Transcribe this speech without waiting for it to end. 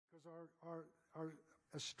our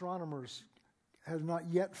astronomers have not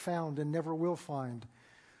yet found and never will find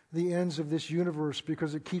the ends of this universe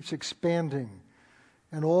because it keeps expanding.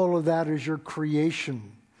 And all of that is your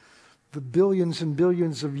creation. The billions and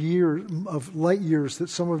billions of years, of light years that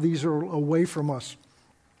some of these are away from us.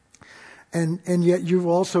 And yet you've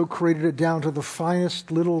also created it down to the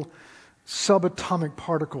finest little subatomic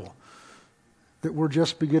particle that we're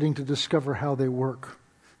just beginning to discover how they work.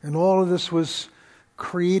 And all of this was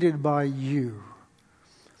created by you.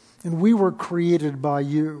 And we were created by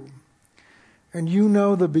you. And you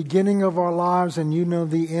know the beginning of our lives, and you know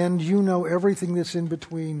the end. You know everything that's in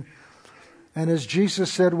between. And as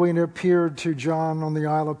Jesus said when he appeared to John on the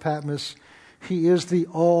Isle of Patmos, he is the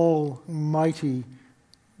Almighty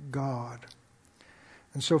God.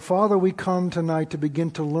 And so, Father, we come tonight to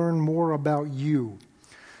begin to learn more about you,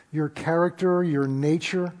 your character, your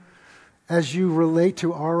nature, as you relate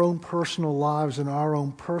to our own personal lives and our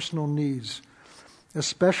own personal needs,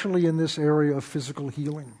 especially in this area of physical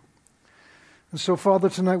healing. And so, Father,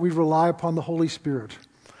 tonight we rely upon the Holy Spirit.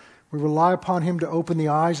 We rely upon Him to open the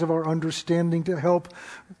eyes of our understanding, to help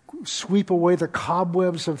sweep away the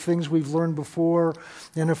cobwebs of things we've learned before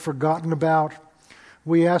and have forgotten about.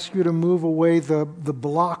 We ask you to move away the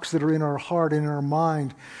blocks that are in our heart and in our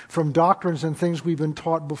mind from doctrines and things we've been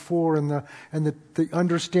taught before, and the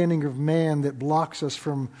understanding of man that blocks us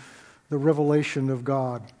from the revelation of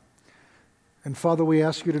God. And Father, we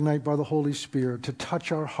ask you tonight by the Holy Spirit to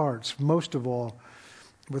touch our hearts, most of all,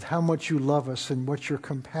 with how much you love us and what your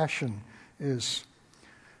compassion is.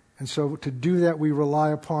 And so to do that, we rely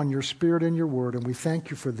upon your Spirit and your word, and we thank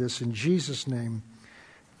you for this in Jesus' name.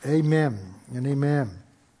 Amen and amen.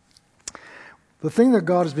 The thing that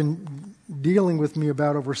God has been dealing with me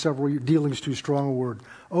about over several years, dealing is too strong a word,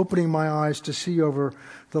 opening my eyes to see over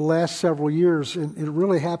the last several years, and it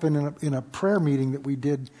really happened in a prayer meeting that we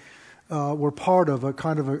did, we're part of,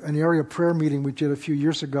 an area prayer meeting we did a few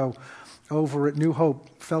years ago over at New Hope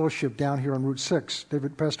Fellowship down here on Route 6,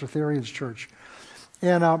 Pastor Therian's church.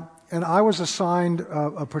 And I was assigned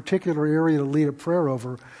a particular area to lead a prayer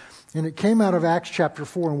over, and it came out of Acts chapter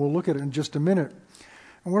 4, and we'll look at it in just a minute.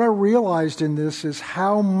 And what I realized in this is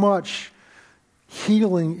how much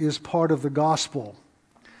healing is part of the gospel,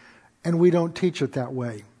 and we don't teach it that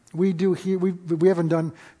way. We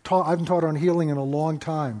haven't taught on healing in a long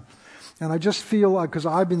time, and I just feel like, because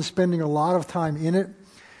I've been spending a lot of time in it,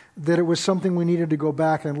 that it was something we needed to go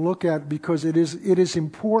back and look at, because it is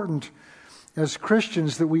important as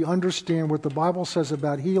Christians that we understand what the Bible says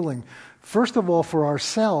about healing. First of all, for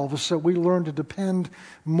ourselves, so we learn to depend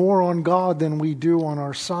more on God than we do on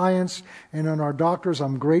our science and on our doctors.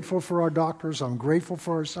 I'm grateful for our doctors. I'm grateful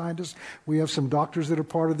for our scientists. We have some doctors that are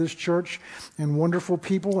part of this church and wonderful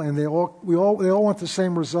people, and they all want the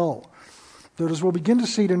same result. But as we'll begin to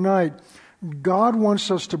see tonight, God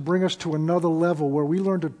wants us to bring us to another level where we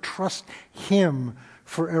learn to trust Him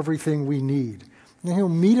for everything we need. And He'll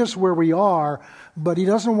meet us where we are, but He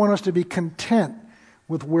doesn't want us to be content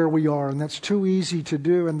with where we are, and that's too easy to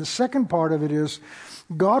do. And the second part of it is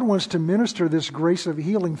God wants to minister this grace of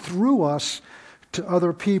healing through us to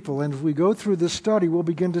other people. And as we go through this study, we'll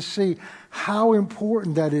begin to see how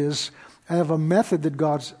important that is, of a method that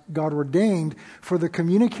God ordained for the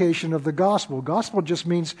communication of the gospel. Gospel just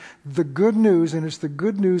means the good news, and it's the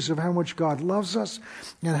good news of how much God loves us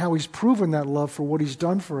and how He's proven that love for what He's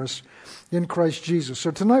done for us in Christ Jesus.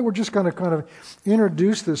 So tonight we're just going to kind of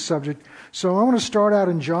introduce this subject. So I want to start out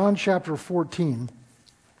in John chapter 14.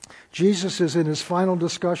 Jesus is in His final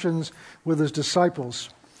discussions with His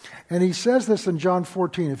disciples. And He says this in John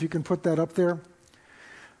 14, if you can put that up there.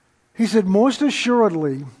 He said, "Most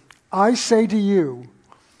assuredly, I say to you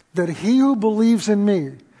that he who believes in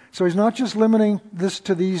me," so He's not just limiting this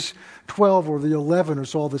to these 12 or the 11 or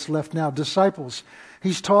so all that's left now, disciples.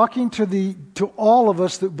 He's talking to all of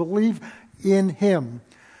us that believe in Him.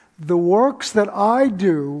 "The works that I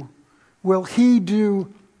do will he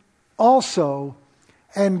do also,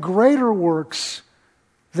 and greater works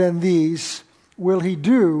than these will he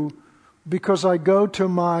do, because I go to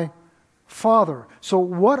my Father." So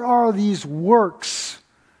what are these works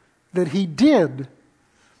that He did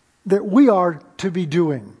that we are to be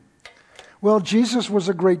doing? Well, Jesus was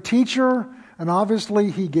a great teacher, and obviously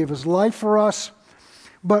He gave His life for us.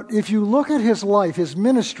 But if you look at His life, His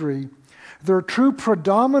ministry, there are two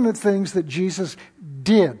predominant things that Jesus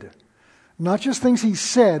did. Not just things He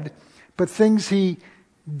said, but things He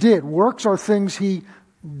did. Works are things He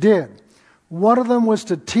did. One of them was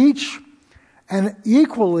to teach, and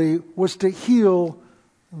equally was to heal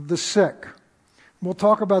the sick. we'll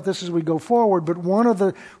talk about this as we go forward, but one of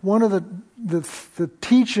the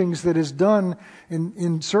teachings that is done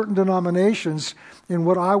in certain denominations, in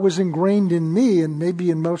what I was ingrained in me and maybe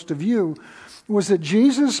in most of you, was that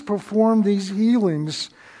Jesus performed these healings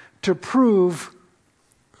to prove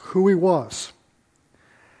who he was.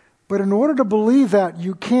 But in order to believe that,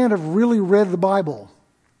 you can't have really read the Bible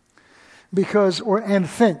and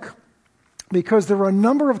think. Because there are a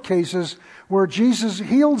number of cases where Jesus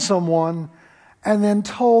healed someone and then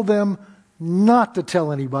told them not to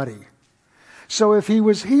tell anybody. So if he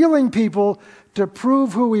was healing people to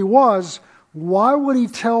prove who he was, why would he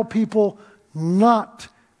tell people not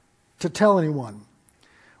to tell anyone?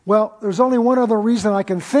 Well, there's only one other reason I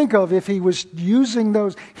can think of if he was using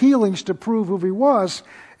those healings to prove who he was,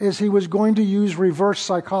 is he was going to use reverse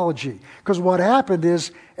psychology. Because what happened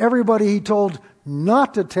is everybody he told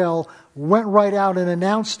not to tell went right out and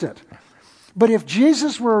announced it. But if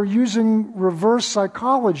Jesus were using reverse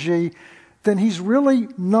psychology, then he's really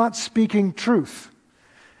not speaking truth.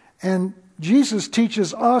 And Jesus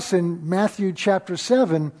teaches us in Matthew chapter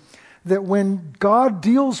 7 that when God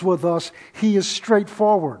deals with us, he is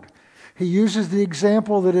straightforward. He uses the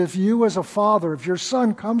example that if you as a father, if your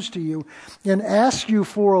son comes to you and asks you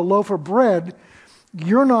for a loaf of bread,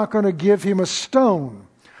 you're not going to give him a stone.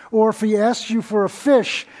 Or if he asks you for a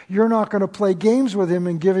fish, you're not going to play games with him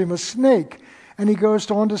and give him a snake. And he goes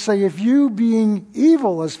on to say, if you, being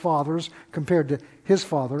evil as fathers, compared to his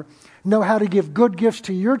father, know how to give good gifts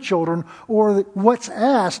to your children, or what's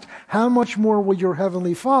asked, how much more will your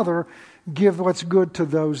heavenly Father give what's good to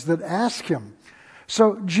those that ask him?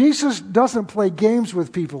 So Jesus doesn't play games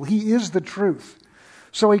with people. He is the truth.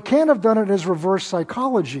 So he can't have done it as reverse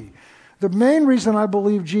psychology. The main reason I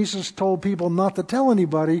believe Jesus told people not to tell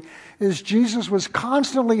anybody is Jesus was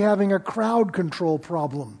constantly having a crowd control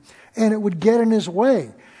problem, and it would get in his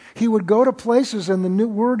way. He would go to places and the new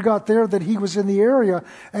word got there that he was in the area,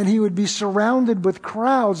 and he would be surrounded with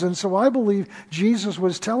crowds. And so I believe Jesus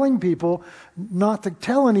was telling people not to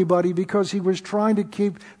tell anybody because he was trying to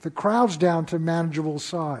keep the crowds down to manageable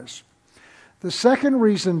size. The second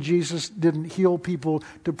reason Jesus didn't heal people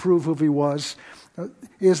to prove who he was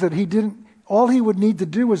is that all he would need to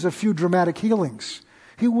do was a few dramatic healings.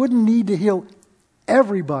 He wouldn't need to heal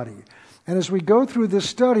everybody. And as we go through this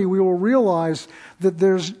study, we will realize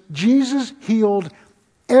that Jesus healed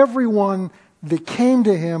everyone that came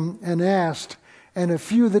to him and asked, and a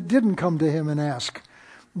few that didn't come to him and ask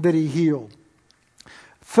that he healed.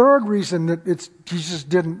 Third reason that Jesus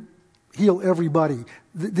didn't heal everybody,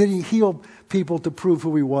 that he healed people to prove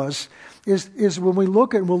who he was, is when we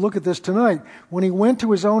look at, and we'll look at this tonight, when he went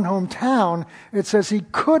to his own hometown, it says he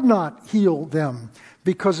could not heal them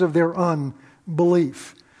because of their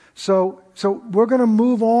unbelief. So we're going to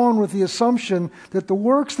move on with the assumption that the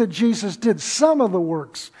works that Jesus did, some of the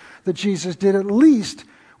works that Jesus did at least,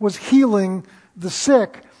 was healing the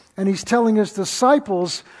sick. And he's telling his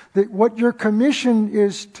disciples that what your commission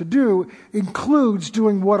is to do includes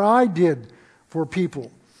doing what I did for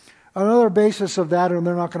people. Another basis of that, and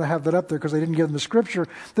they're not going to have that up there because they didn't give them the scripture,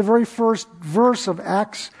 the very first verse of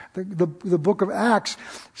Acts, the book of Acts,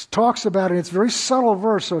 talks about it. It's a very subtle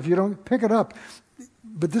verse, so if you don't pick it up,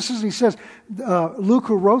 but this is, he says, Luke,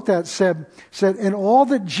 who wrote that, said, and all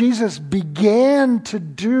that Jesus began to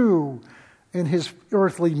do in his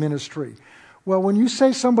earthly ministry. Well, when you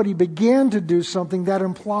say somebody began to do something, that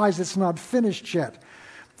implies it's not finished yet.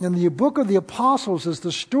 And the book of the Apostles is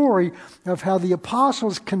the story of how the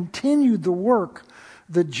apostles continued the work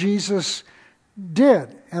that Jesus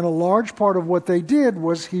did. And a large part of what they did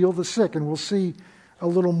was heal the sick. And we'll see a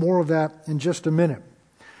little more of that in just a minute.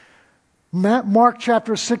 Mark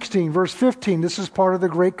chapter 16, verse 15, this is part of the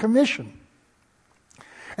Great Commission.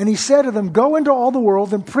 And he said to them, go into all the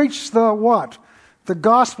world and preach the what? The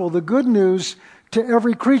gospel, the good news to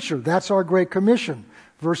every creature. That's our Great Commission.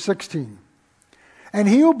 Verse 16. And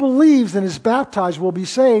he who believes and is baptized will be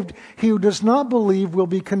saved. He who does not believe will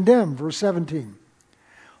be condemned. Verse 17.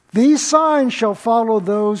 These signs shall follow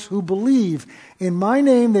those who believe. In my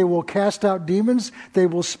name they will cast out demons. They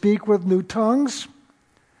will speak with new tongues.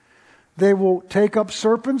 They will take up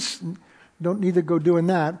serpents. Don't need to go doing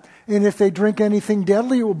that. And if they drink anything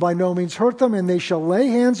deadly, it will by no means hurt them. And they shall lay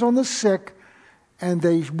hands on the sick, and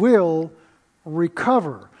they will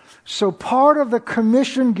recover. So part of the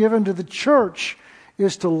commission given to the church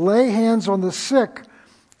is to lay hands on the sick,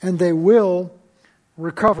 and they will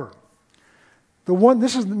recover.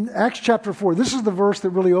 This is Acts chapter 4. This is the verse that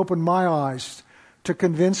really opened my eyes to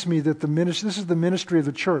convince me that this is the ministry of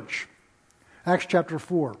the church. Acts chapter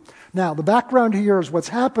 4. Now, the background here is what's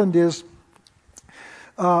happened is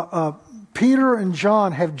Peter and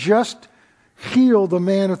John have just heal the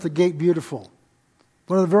man at the Gate Beautiful.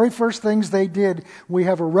 One of the very first things they did, we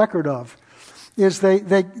have a record of, is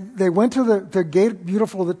they went to the Gate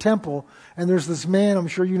Beautiful of the temple, and there's this man, I'm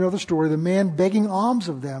sure you know the story, the man begging alms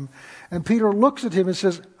of them. And Peter looks at him and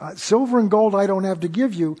says, silver and gold I don't have to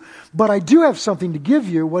give you, but I do have something to give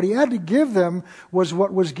you. What he had to give them was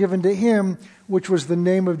what was given to him, which was the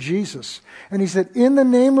name of Jesus. And he said, in the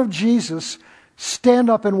name of Jesus, stand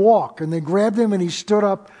up and walk. And they grabbed him and he stood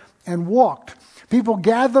up and walked. People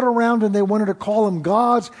gathered around and they wanted to call him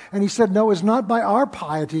gods. And he said, no, it's not by our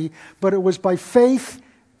piety, but it was by faith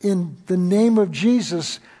in the name of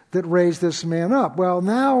Jesus that raised this man up. Well,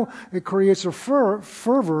 now it creates a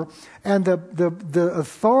fervor, and the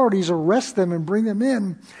authorities arrest them and bring them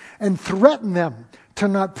in and threaten them to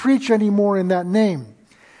not preach anymore in that name.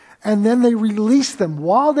 And then they release them.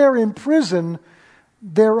 While they're in prison,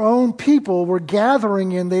 their own people were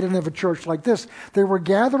gathering in, they didn't have a church like this, they were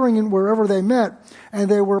gathering in wherever they met,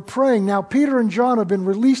 and they were praying. Now, Peter and John have been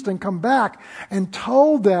released and come back and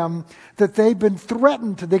told them that they've been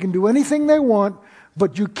threatened. They can do anything they want,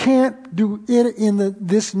 but you can't do it in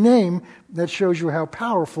this name. That shows you how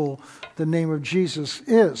powerful the name of Jesus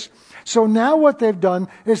is. So now what they've done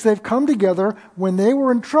is they've come together. When they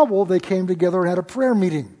were in trouble, they came together and had a prayer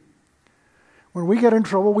meeting. When we get in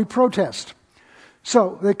trouble, we protest.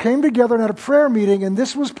 So they came together and had a prayer meeting, and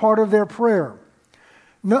this was part of their prayer.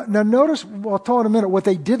 Now notice, I'll tell in a minute, what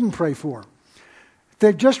they didn't pray for.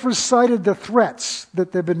 They've just recited the threats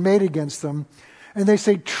that have been made against them. And they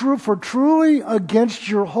say, for truly against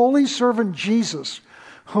your holy servant Jesus,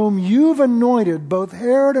 whom you've anointed, both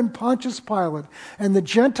Herod and Pontius Pilate, and the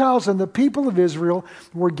Gentiles and the people of Israel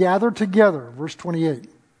were gathered together. Verse 28.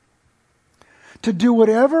 To do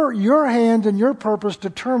whatever your hand and your purpose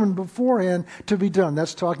determined beforehand to be done.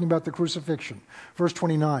 That's talking about the crucifixion. Verse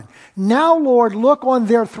 29. Now, Lord, look on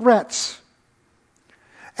their threats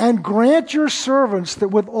and grant your servants that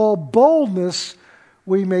with all boldness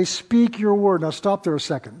we may speak your word. Now stop there a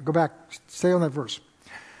second. Go back. Stay on that verse.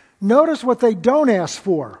 Notice what they don't ask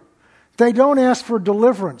for. They don't ask for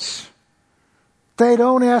deliverance. They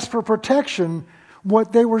don't ask for protection.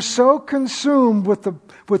 What they were so consumed with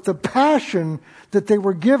the passion that they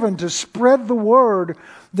were given to spread the word,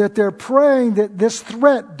 that they're praying that this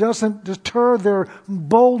threat doesn't deter their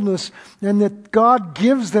boldness, and that God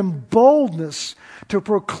gives them boldness to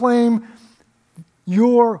proclaim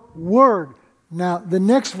your word. Now, the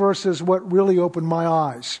next verse is what really opened my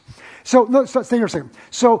eyes. So, stay here a second.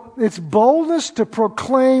 So, it's boldness to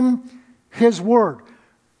proclaim His word.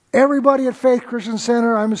 Everybody at Faith Christian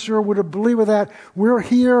Center, I'm sure, would believe with that. We're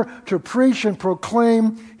here to preach and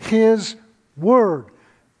proclaim His word.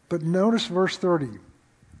 But notice verse 30.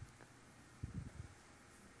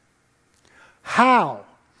 How?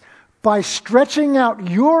 By stretching out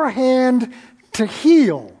your hand to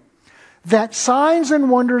heal, that signs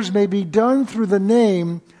and wonders may be done through the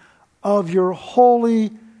name of your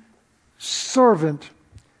holy servant,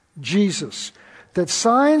 Jesus. That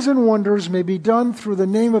signs and wonders may be done through the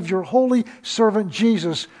name of your holy servant,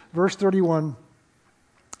 Jesus. Verse 31.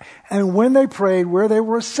 And when they prayed, where they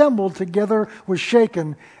were assembled together was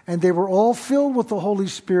shaken, and they were all filled with the Holy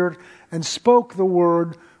Spirit and spoke the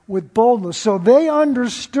word with boldness. So they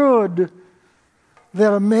understood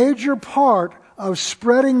that a major part of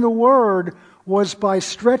spreading the word was by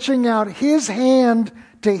stretching out His hand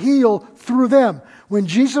to heal through them. When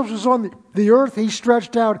Jesus was on the earth, He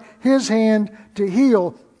stretched out His hand to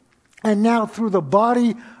heal. And now through the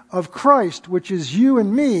body of Christ, which is you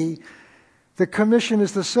and me, the commission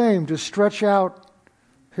is the same, to stretch out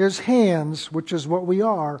His hands, which is what we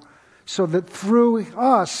are, so that through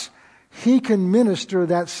us, He can minister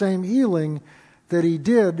that same healing that He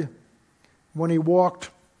did when He walked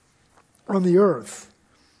on the earth.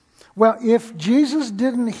 Well, if Jesus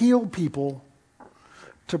didn't heal people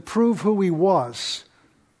to prove who He was,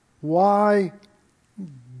 why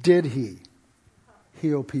did He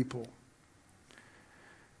heal people?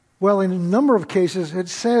 Well, in a number of cases, it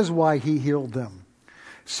says why He healed them.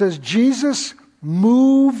 It says Jesus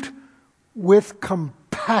moved with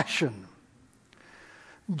compassion.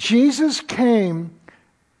 Jesus came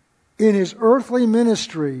in His earthly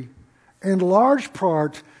ministry in large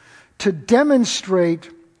part to demonstrate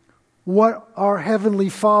what our Heavenly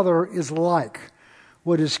Father is like,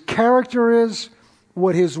 what His character is,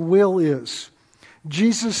 what His will is.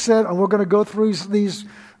 Jesus said, and we're going to go through these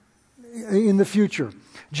in the future.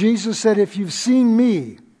 Jesus said, if you've seen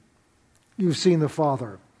me, you've seen the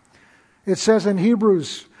Father. It says in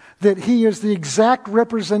Hebrews that He is the exact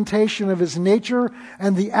representation of His nature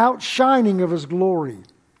and the outshining of His glory.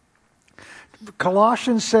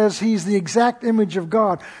 Colossians says he's the exact image of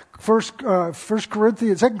God. 2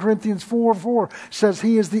 Corinthians 4:4 says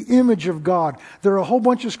he is the image of God. There are a whole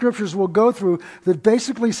bunch of scriptures we'll go through that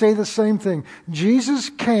basically say the same thing.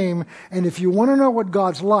 Jesus came, and if you want to know what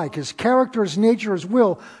God's like, his character, his nature, his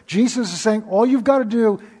will, Jesus is saying, all you've got to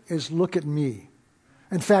do is look at me.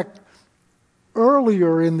 In fact,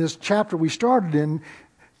 earlier in this chapter we started in,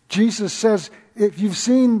 Jesus says, if you've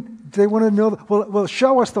seen, they want to know, well,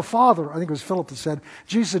 show us the Father. I think it was Philip that said,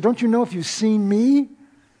 Jesus said, don't you know if you've seen me,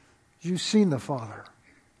 you've seen the Father.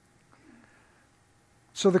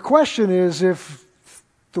 So the question is, if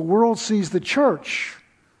the world sees the church,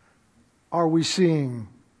 are we seeing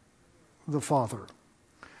the Father?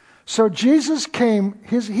 So Jesus came,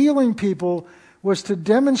 his healing people was to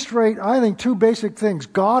demonstrate, I think, two basic things.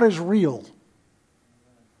 God is real.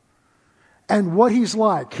 And what he's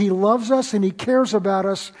like. He loves us and he cares about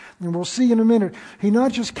us. And we'll see in a minute. He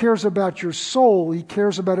not just cares about your soul, he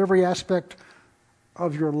cares about every aspect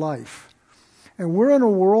of your life. And we're in a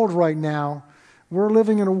world right now, we're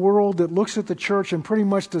living in a world that looks at the church and pretty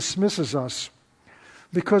much dismisses us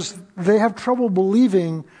because they have trouble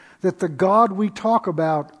believing that the God we talk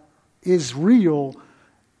about is real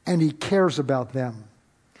and he cares about them.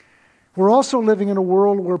 We're also living in a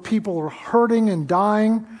world where people are hurting and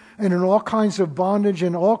dying and in all kinds of bondage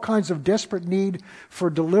and all kinds of desperate need for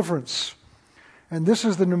deliverance. And this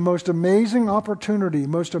is the most amazing opportunity,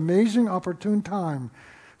 most amazing opportune time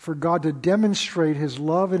for God to demonstrate his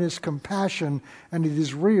love and his compassion, and it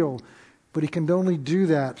is real, but he can only do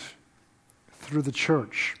that through the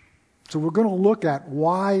church. So we're going to look at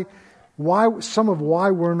why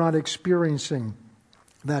we're not experiencing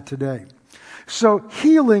that today. So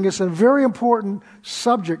healing is a very important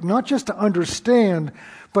subject, not just to understand,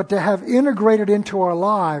 but to have integrated into our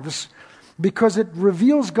lives, because it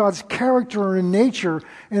reveals God's character and nature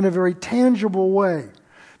in a very tangible way.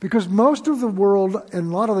 Because most of the world and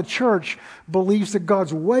a lot of the church believes that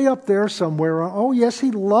God's way up there somewhere. Oh, yes, he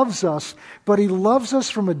loves us, but he loves us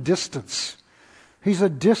from a distance. He's a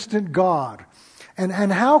distant God. And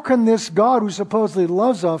how can this God who supposedly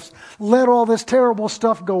loves us let all this terrible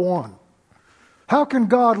stuff go on? How can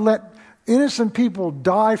God let innocent people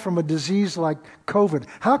die from a disease like COVID?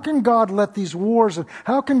 How can God let these wars, and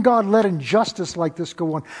how can God let injustice like this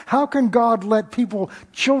go on? How can God let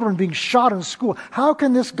children being shot in school? How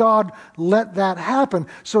can this God let that happen?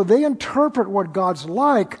 So they interpret what God's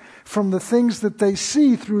like from the things that they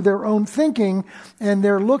see through their own thinking, and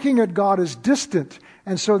they're looking at God as distant.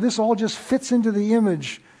 And so this all just fits into the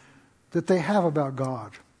image that they have about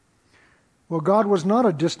God. Well, God was not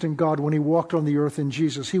a distant God when he walked on the earth in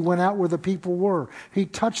Jesus. He went out where the people were. He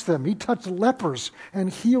touched them. He touched lepers and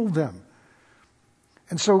healed them.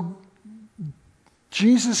 And so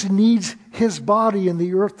Jesus needs his body in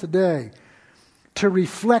the earth today to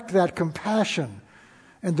reflect that compassion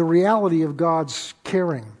and the reality of God's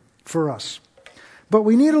caring for us. But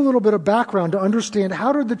we need a little bit of background to understand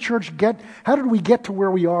how did we get to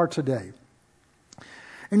where we are today?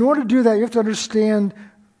 In order to do that, you have to understand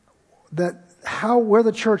that where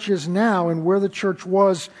the church is now and where the church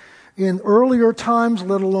was in earlier times,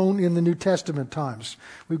 let alone in the New Testament times.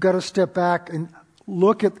 We've got to step back and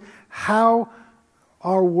look at how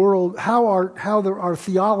our world, our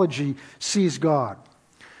theology sees God.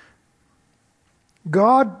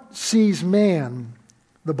 God sees man,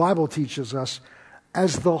 the Bible teaches us,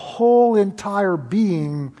 as the whole entire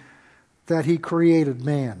being that he created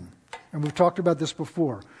man. And we've talked about this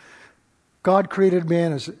before. God created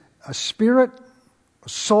man as a spirit, a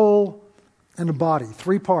soul, and a body.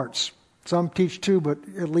 3 parts. Some teach 2, but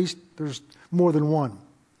at least there's more than one.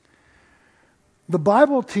 The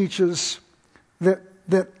Bible teaches that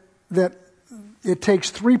it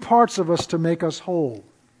takes 3 parts of us to make us whole.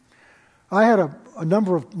 I had a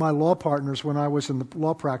number of my law partners when I was in the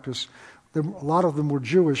law practice. A lot of them were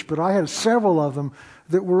Jewish, but I had several of them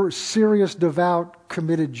that were serious, devout,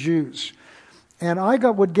 committed Jews. And I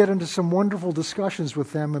would get into some wonderful discussions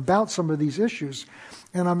with them about some of these issues.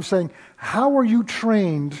 And I'm saying, how are you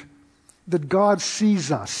trained that God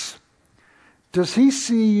sees us? Does he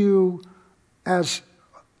see you as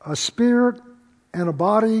a spirit and a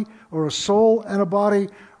body, or a soul and a body,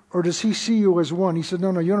 or does he see you as one? He said,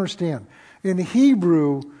 no, you understand. In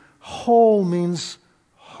Hebrew, whole means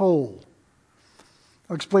whole.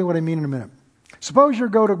 I'll explain what I mean in a minute. Suppose you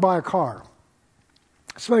go to buy a car.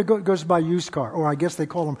 Somebody goes to buy a used car, or I guess they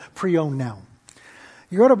call them pre-owned now.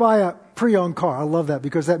 You go to buy a pre-owned car. I love that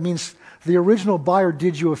because that means the original buyer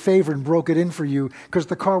did you a favor and broke it in for you because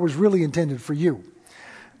the car was really intended for you.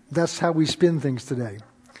 That's how we spin things today.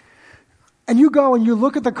 And you go and you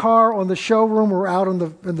look at the car on the showroom or out in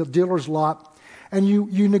the dealer's lot, and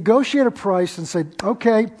you negotiate a price and say,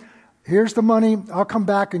 okay, here's the money, I'll come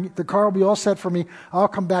back and the car will be all set for me, I'll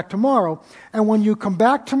come back tomorrow. And when you come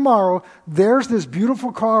back tomorrow, there's this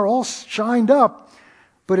beautiful car all shined up,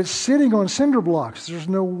 but it's sitting on cinder blocks. There's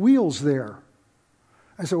no wheels there.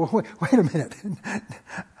 I said, well, wait a minute.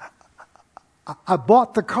 I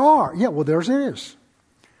bought the car. Yeah, well, there's it is.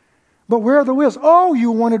 But where are the wheels? Oh,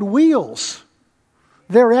 you wanted wheels.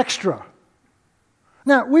 They're extra.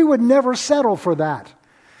 Now, we would never settle for that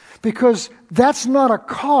because that's not a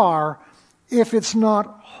car if it's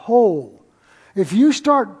not whole. If you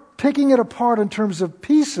start picking it apart in terms of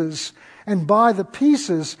pieces and buy the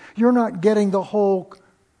pieces, you're not getting the whole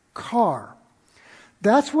car.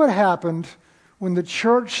 That's what happened when the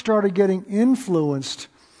church started getting influenced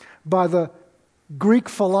by the Greek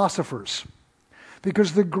philosophers.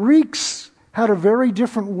 Because the Greeks had a very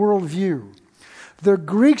different worldview. The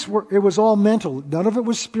Greeks it was all mental. None of it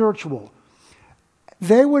was spiritual.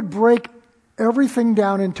 They would break everything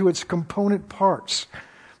down into its component parts.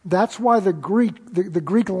 That's why the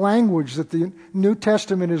Greek language that the New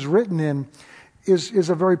Testament is written in is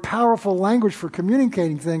a very powerful language for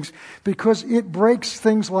communicating things, because it breaks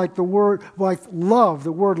things like the word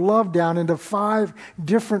love down into 5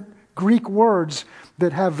 different Greek words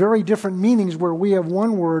that have very different meanings, where we have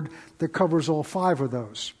one word that covers all 5 of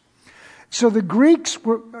those. So the Greeks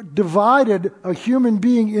divided a human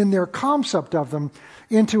being in their concept of them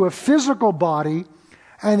into a physical body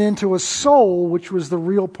and into a soul, which was the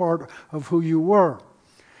real part of who you were.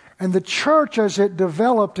 And the church, as it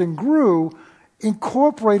developed and grew,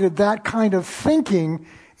 incorporated that kind of thinking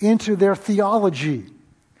into their theology.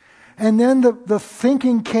 And then the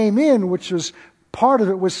thinking came in, which was part of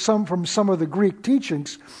it was from some of the Greek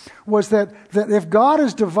teachings, was that if God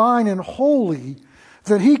is divine and holy,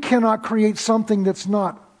 that he cannot create something that's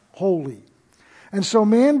not holy. And so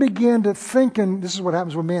man began to think, and this is what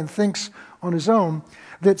happens when man thinks on his own,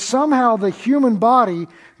 that somehow the human body,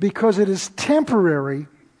 because it is temporary,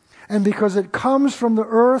 and because it comes from the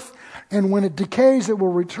earth, and when it decays it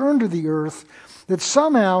will return to the earth, that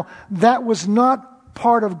somehow that was not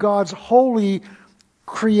part of God's holy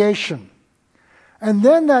creation. And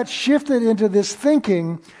then that shifted into this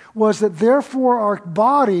thinking was that therefore our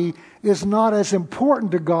body is not as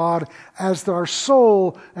important to God as our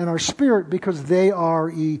soul and our spirit, because they are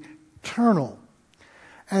eternal.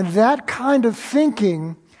 And that kind of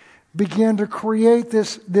thinking began to create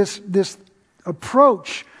this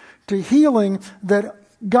approach to healing, that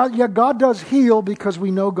God does heal, because we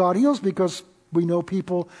know God heals, because we know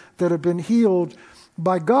people that have been healed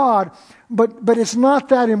by God, but it's not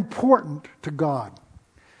that important to God,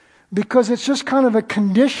 because it's just kind of a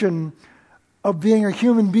condition of being a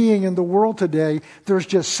human being in the world today. There's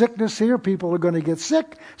just sickness here. People are going to get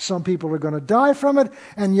sick. Some people are going to die from it.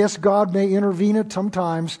 And yes, God may intervene at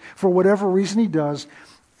sometimes for whatever reason he does,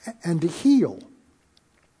 and to heal.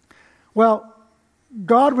 Well,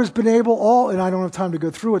 God has been able and I don't have time to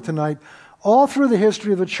go through it tonight, all through the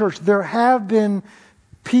history of the church, there have been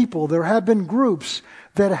people, there have been groups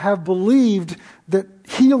that have believed that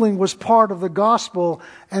healing was part of the gospel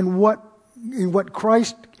and what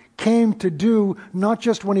Christ came to do, not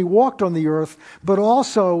just when he walked on the earth, but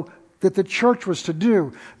also that the church was to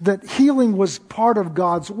do, that healing was part of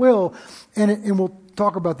God's will. And we'll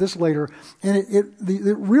talk about this later. And it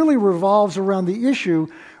really revolves around the issue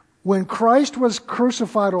when Christ was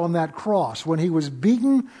crucified on that cross, when he was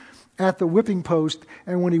beaten at the whipping post,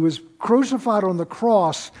 and when he was crucified on the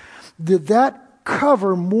cross, did that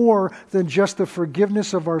cover more than just the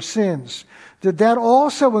forgiveness of our sins? Did that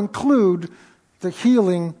also include the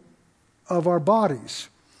healing of our bodies?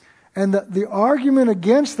 And the argument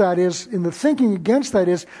against that is, in the thinking against that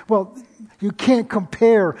is, well, you can't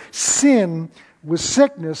compare sin with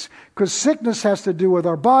sickness, because sickness has to do with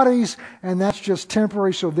our bodies, and that's just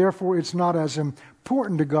temporary, so therefore it's not as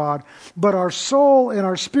important to God. But our soul and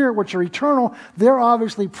our spirit, which are eternal, they're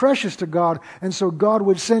obviously precious to God, and so God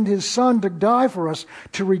would send his Son to die for us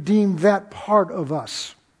to redeem that part of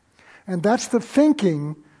us. And that's the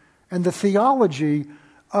thinking and the theology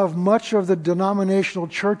of much of the denominational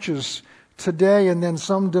churches today, and then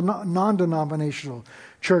some non-denominational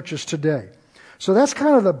churches today. So that's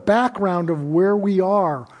kind of the background of where we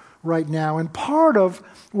are right now. And part of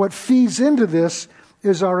what feeds into this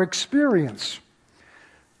is our experience.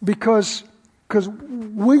 Because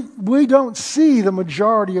we don't see the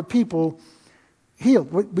majority of people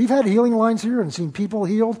healed. We've had healing lines here and seen people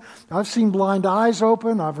healed. I've seen blind eyes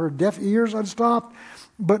open. I've heard deaf ears unstopped.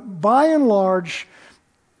 But by and large,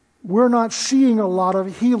 we're not seeing a lot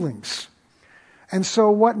of healings. And so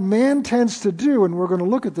what man tends to do, and we're going to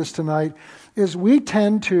look at this tonight, is we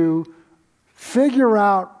tend to figure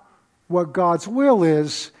out what God's will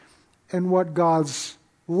is and what God's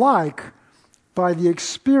like by the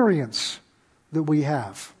experience that we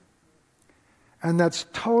have. And that's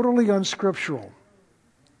totally unscriptural.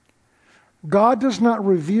 God does not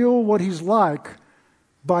reveal what He's like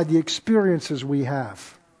by the experiences we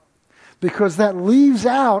have, because that leaves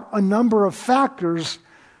out a number of factors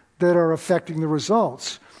that are affecting the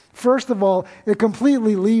results. First of all, it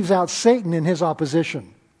completely leaves out Satan and his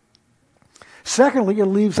opposition. Secondly, it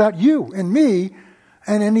leaves out you and me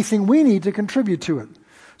and anything we need to contribute to it.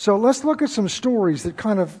 So let's look at some stories that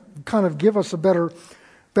kind of give us a better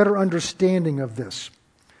understanding of this.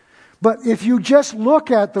 But if you just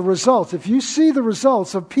look at the results, if you see the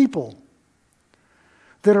results of people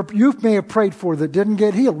that you may have prayed for that didn't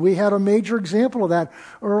get healed. We had a major example of that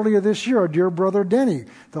earlier this year, our dear brother Denny.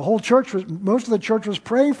 Most of the church was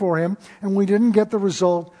praying for him, and we didn't get the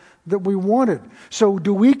result that we wanted. So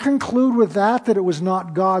do we conclude with that it was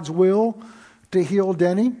not God's will to heal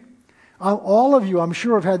Denny? All of you, I'm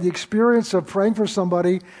sure, have had the experience of praying for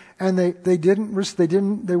somebody and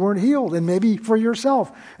they weren't healed, and maybe for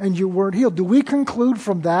yourself, and you weren't healed. Do we conclude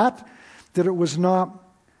from that it was not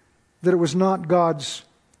God's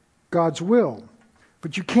will?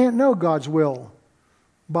 But you can't know God's will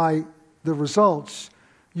by the results.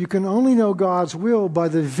 You can only know God's will by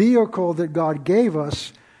the vehicle that God gave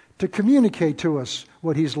us to communicate to us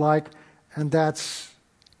what He's like, and that's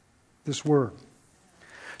this Word.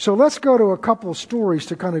 So let's go to a couple of stories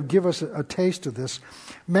to kind of give us a taste of this.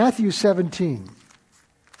 Matthew 17.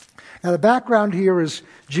 Now the background here is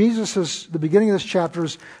the beginning of this chapter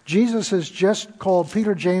is Jesus has just called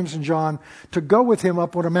Peter, James, and John to go with him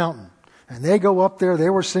up on a mountain. And they go up there, they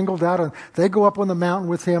were singled out, and they go up on the mountain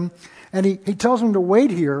with him. And he tells them to wait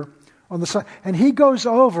here on the side. And he goes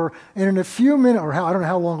over, and in a few minutes, I don't know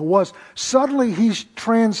how long it was, suddenly he's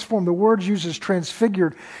transformed. The word uses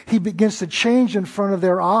transfigured. He begins to change in front of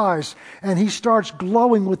their eyes, and he starts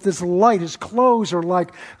glowing with this light. His clothes are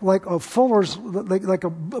like a fuller's, like a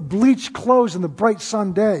bleached clothes in the bright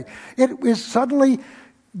sun day. It is suddenly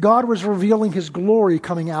God was revealing His glory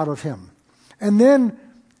coming out of him. And then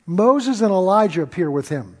Moses and Elijah appear with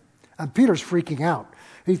him, and Peter's freaking out.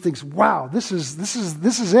 He thinks, wow, this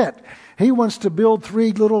is it. He wants to build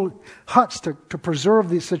 3 little huts to preserve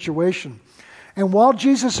the situation. And while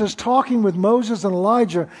Jesus is talking with Moses and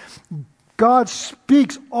Elijah, God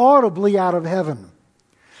speaks audibly out of heaven.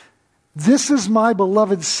 This is my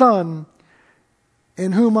beloved Son,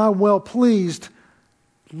 in whom I'm well pleased.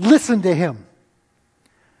 Listen to him.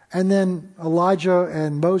 And then Elijah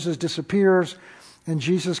and Moses disappears, and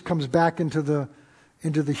Jesus comes back into the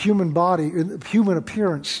human body, human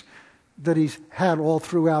appearance that he's had all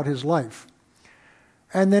throughout his life.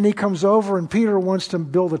 And then he comes over, and Peter wants to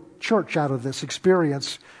build a church out of this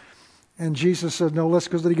experience. And Jesus said, no, let's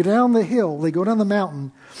go. They go down the hill, they go down the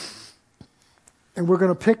mountain, and we're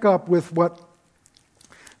going to pick up with what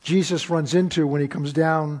Jesus runs into when he comes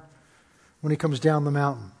down the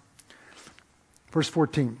mountain. Verse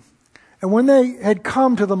 14. And when they had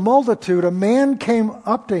come to the multitude, a man came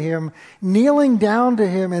up to him, kneeling down to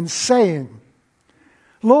him and saying,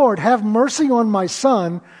 Lord, have mercy on my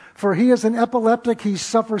son, for he is an epileptic. He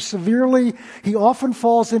suffers severely. He often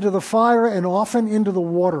falls into the fire and often into the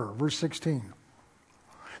water. Verse 16.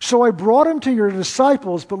 So I brought him to your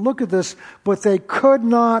disciples, but look at this, but they could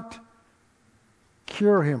not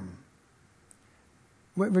cure him.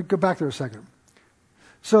 Wait, go back there a second.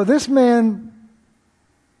 So this man,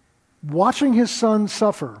 watching his son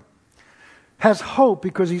suffer, has hope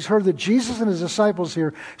because he's heard that Jesus and his disciples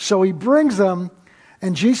here. So he brings them,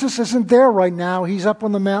 and Jesus isn't there right now. He's up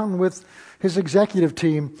on the mountain with his executive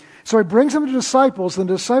team. So he brings them to the disciples, and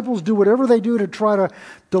the disciples do whatever they do to try to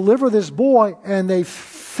deliver this boy, and they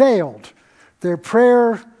failed. Their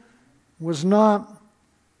prayer was not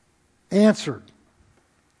answered.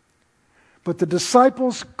 But the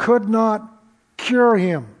disciples could not cure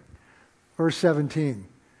him. Verse 17.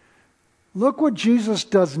 Look what Jesus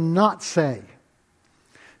does not say.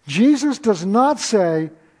 Jesus does not say,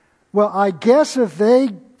 well, I guess if they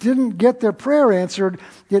didn't get their prayer answered,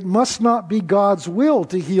 it must not be God's will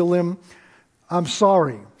to heal him. I'm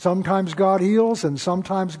sorry. Sometimes God heals and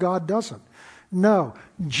sometimes God doesn't. No.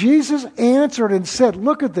 Jesus answered and said,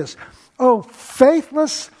 look at this. Oh,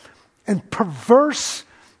 faithless and perverse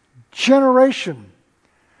generation.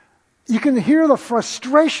 You can hear the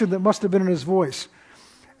frustration that must have been in his voice.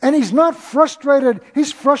 And he's not frustrated.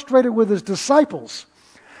 He's frustrated with his disciples.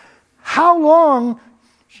 How long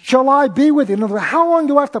shall I be with you? In other words, how long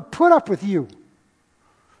do I have to put up with you?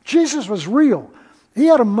 Jesus was real. He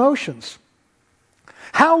had emotions.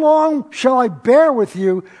 How long shall I bear with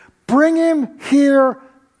you? Bring him here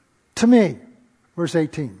to me. Verse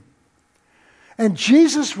 18. And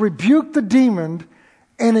Jesus rebuked the demon,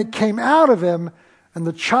 and it came out of him, and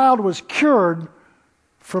the child was cured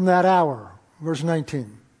from that hour. Verse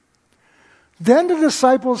 19. Then the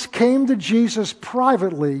disciples came to Jesus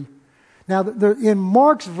privately. Now, in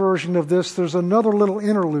Mark's version of this, there's another little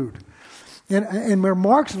interlude. In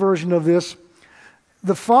Mark's version of this,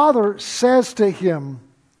 the Father says to him,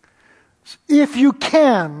 if you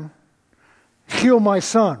can, heal my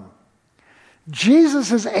son.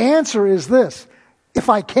 Jesus' answer is this: if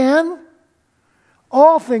I can,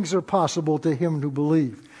 all things are possible to him who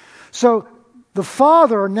believe. So the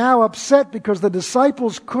Father are now upset because the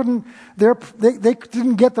disciples they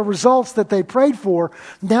didn't get the results that they prayed for.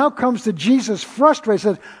 Now comes to Jesus frustrated,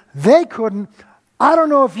 says, they couldn't, I don't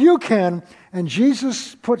know if you can. And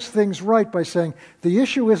Jesus puts things right by saying, the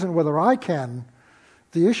issue isn't whether I can,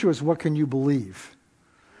 the issue is what can you believe?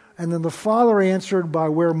 And then the Father answered by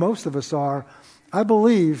where most of us are, I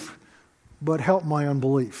believe, but help my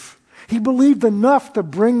unbelief. He believed enough to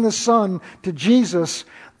bring the Son to Jesus,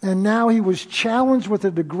 and now he was challenged with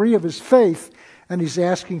a degree of his faith, and he's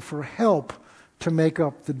asking for help to make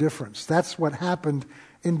up the difference. That's what happened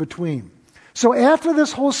in between. So after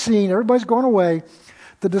this whole scene, everybody's gone away,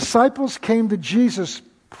 the disciples came to Jesus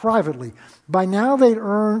privately. By now they'd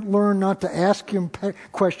learned not to ask him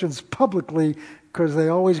questions publicly because they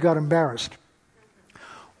always got embarrassed.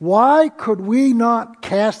 Why could we not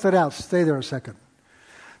cast it out? Stay there a second.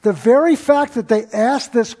 The very fact that they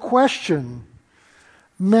asked this question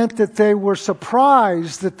meant that they were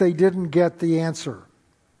surprised that they didn't get the answer.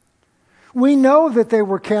 We know that they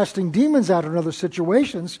were casting demons out in other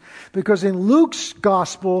situations because in Luke's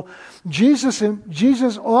gospel, Jesus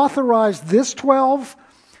authorized this 12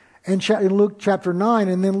 in Luke chapter 9,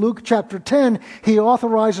 and then Luke chapter 10, he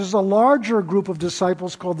authorizes a larger group of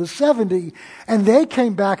disciples called the 70, and they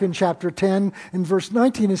came back in chapter 10, in verse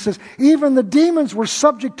 19, it says, even the demons were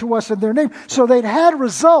subject to us in their name, so they'd had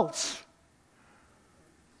results.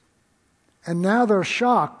 And now they're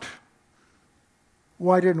shocked.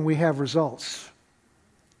 Why didn't we have results?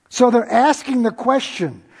 So they're asking the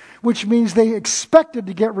question, which means they expected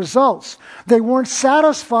to get results. They weren't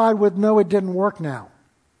satisfied with, no, it didn't work now.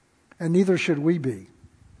 And neither should we be.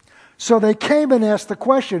 So they came and asked the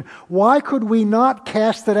question, why could we not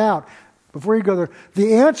cast it out? Before you go there,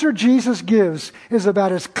 the answer Jesus gives is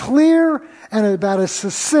about as clear and about as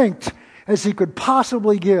succinct as he could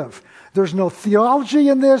possibly give. There's no theology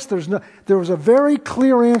in this. There was a very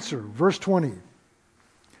clear answer. Verse 20.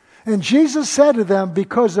 And Jesus said to them,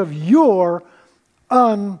 because of your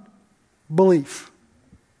unbelief.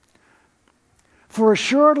 For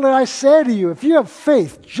assuredly I say to you, if you have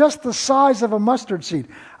faith just the size of a mustard seed.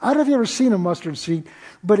 I don't know if you've ever seen a mustard seed,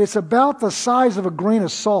 but it's about the size of a grain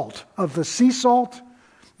of salt, of the sea salt.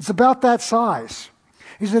 It's about that size.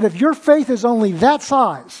 He said, if your faith is only that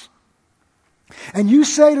size, and you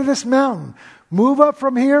say to this mountain, move up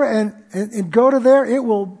from here and go to there, it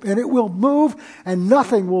will move, and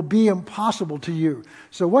nothing will be impossible to you.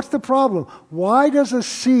 So what's the problem? Why does a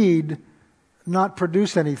seed not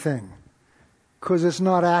produce anything? Because it's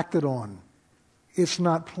not acted on. It's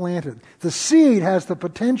not planted. The seed has the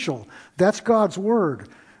potential. That's God's word.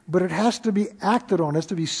 But it has to be acted on. It has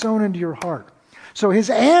to be sown into your heart. So his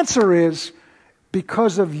answer is,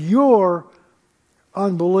 because of your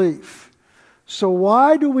unbelief. So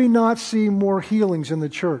why do we not see more healings in the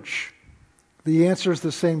church? The answer is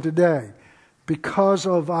the same today. Because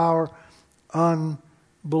of our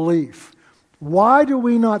unbelief. Why do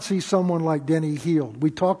we not see someone like Denny healed?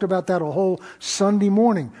 We talked about that a whole Sunday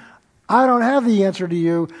morning. I don't have the answer to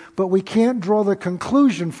you, but we can't draw the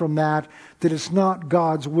conclusion from that it's not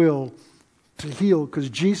God's will to heal, because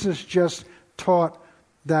Jesus just taught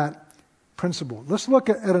that principle. Let's look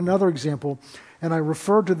at another example, and I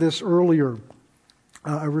referred to this earlier.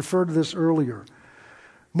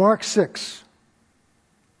 Mark 6.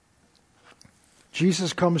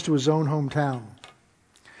 Jesus comes to his own hometown.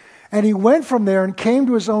 And he went from there and came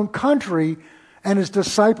to his own country, and his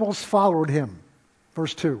disciples followed him.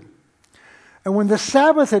 Verse 2. And when the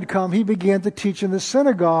Sabbath had come, he began to teach in the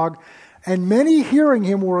synagogue, and many hearing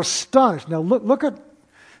him were astonished. Now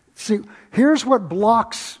see, here's what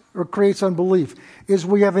blocks or creates unbelief, is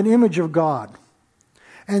we have an image of God.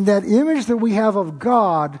 And that image that we have of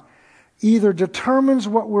God either determines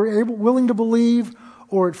what we're willing to believe,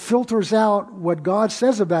 or it filters out what God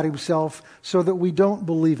says about himself so that we don't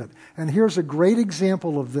believe it. And here's a great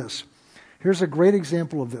example of this.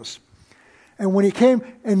 And when he came,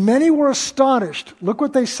 and many were astonished. Look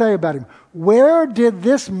what they say about him. Where did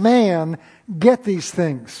this man get these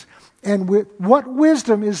things? And what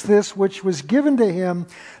wisdom is this which was given to him,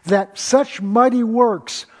 that such mighty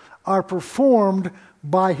works are performed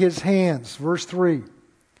by his hands? Verse 3.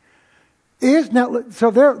 So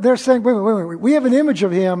they're saying, wait. We have an image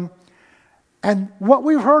of him, and what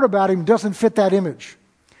we've heard about him doesn't fit that image.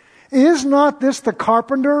 Is not this the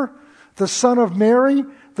carpenter, the son of Mary,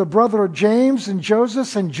 the brother of James and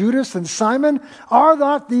Joseph and Judas and Simon? Are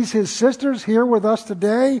not these his sisters here with us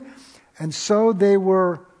today? And so they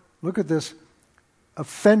were, look at this,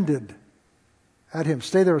 offended at him.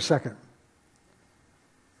 Stay there a second.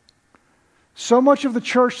 So much of the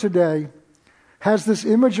church today has this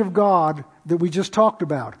image of God that we just talked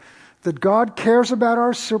about. That God cares about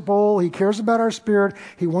our soul, He cares about our spirit,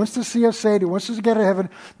 He wants to see us saved, He wants us to get to heaven,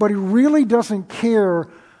 but He really doesn't care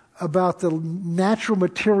about the natural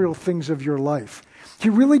material things of your life. He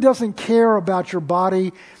really doesn't care about your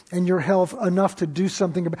body and your health enough to do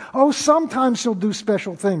something about it. Oh, sometimes He'll do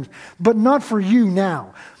special things, but not for you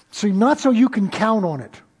now. So not so you can count on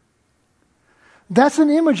it. That's an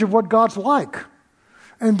image of what God's like.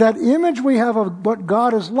 And that image we have of what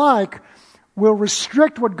God is like will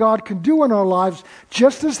restrict what God can do in our lives,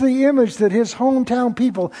 just as the image that his hometown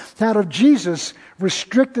people had of Jesus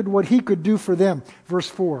restricted what he could do for them. Verse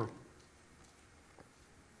 4.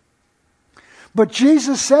 But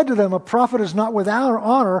Jesus said to them, a prophet is not without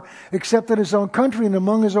honor except in his own country and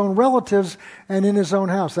among his own relatives and in his own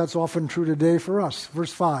house. That's often true today for us.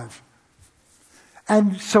 Verse 5.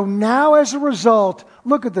 And so now as a result,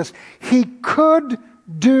 look at this. He could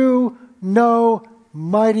do no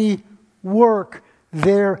mighty work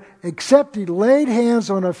there except he laid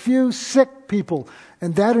hands on a few sick people.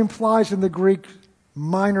 And that implies in the Greek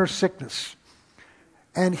minor sickness,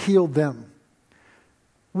 and healed them.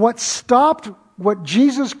 What stopped what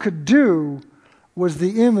Jesus could do was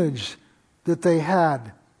the image that they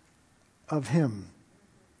had of him.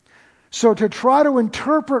 So to try to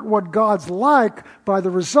interpret what God's like by the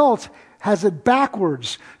results has it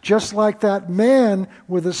backwards, just like that man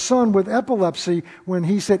with a son with epilepsy when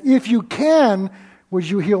he said, if you can, would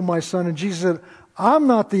you heal my son? And Jesus said, I'm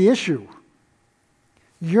not the issue.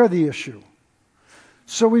 You're the issue.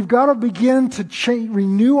 So we've got to begin to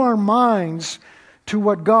renew our minds to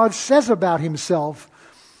what God says about himself.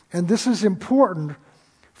 And this is important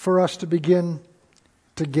for us to begin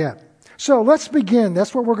to get. So let's begin.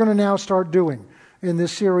 That's what we're going to now start doing in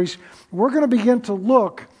this series. We're going to begin to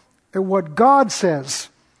look at what God says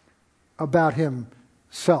about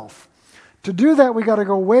himself. To do that, we got to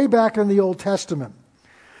go way back in the Old Testament,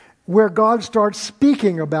 where God starts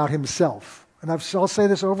speaking about himself. And I'll say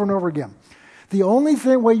this over and over again. The only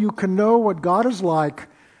way you can know what God is like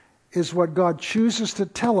is what God chooses to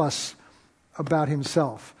tell us about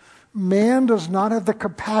himself. Man does not have the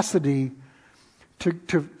capacity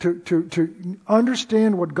to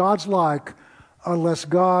understand what God's like unless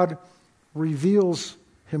God reveals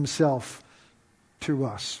himself to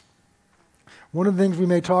us. One of the things we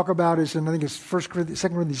may talk about is, and I think it's 2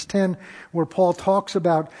 Corinthians 10, where Paul talks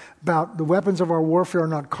about the weapons of our warfare are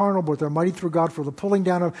not carnal, but they're mighty through God for the pulling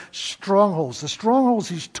down of strongholds. The strongholds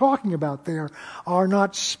he's talking about there are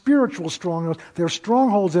not spiritual strongholds. They're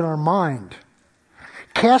strongholds in our mind.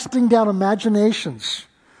 Casting down imaginations.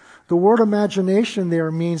 The word imagination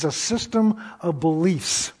there means a system of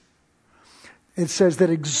beliefs. It says that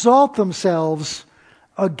exalt themselves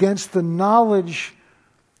against the knowledge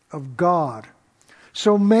of God.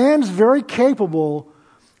 So man's very capable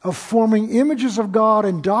of forming images of God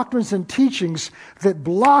and doctrines and teachings that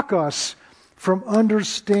block us from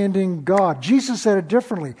understanding God. Jesus said it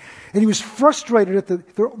differently. And he was frustrated at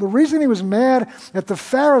the reason he was mad at the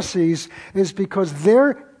Pharisees is because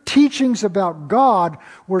their teachings about God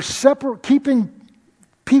were keeping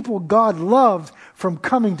people God loved from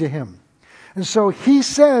coming to him. And so he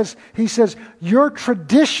says, your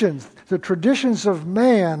traditions, the traditions of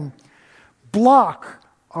man, block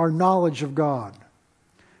our knowledge of God.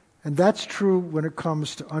 And that's true when it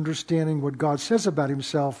comes to understanding what God says about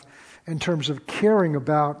himself in terms of caring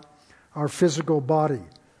about our physical body.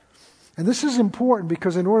 And this is important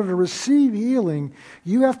because in order to receive healing,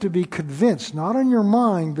 you have to be convinced, not in your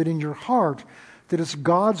mind, but in your heart, that it's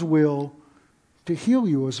God's will to heal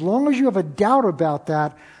you. As long as you have a doubt about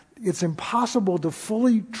that, it's impossible to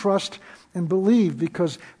fully trust and believe,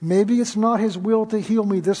 because maybe it's not his will to heal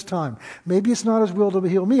me this time. Maybe it's not his will to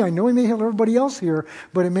heal me. I know he may heal everybody else here,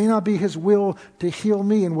 but it may not be his will to heal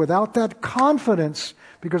me. And without that confidence,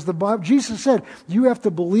 because the Bible, Jesus said, you have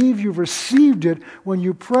to believe you've received it when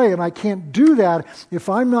you pray. And I can't do that if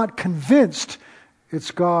I'm not convinced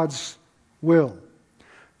it's God's will.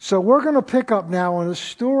 So we're going to pick up now on a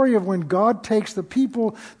story of when God takes the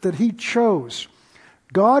people that he chose.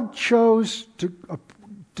 God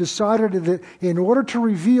decided that in order to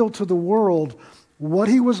reveal to the world what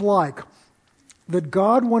he was like, that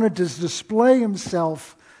God wanted to display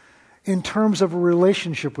himself in terms of a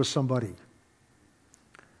relationship with somebody.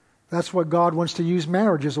 That's what God wants to use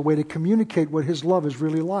marriage as a way to communicate what his love is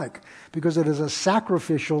really like, because it is a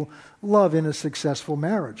sacrificial love in a successful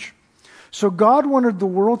marriage. So God wanted the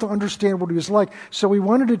world to understand what he was like. So he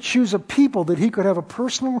wanted to choose a people that he could have a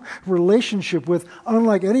personal relationship with,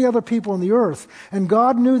 unlike any other people on the earth. And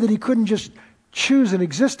God knew that he couldn't just choose an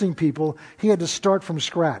existing people. He had to start from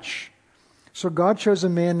scratch. So God chose a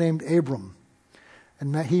man named Abram.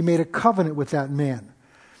 And he made a covenant with that man.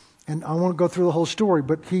 And I won't go through the whole story,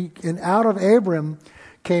 but out of Abram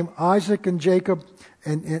came Isaac and Jacob,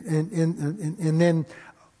 and then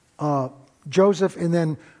Joseph, and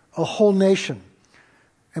then a whole nation.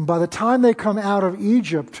 And by the time they come out of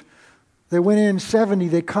Egypt, they went in 70.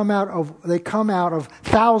 They come out of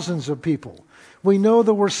thousands of people. We know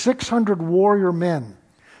there were 600 warrior men,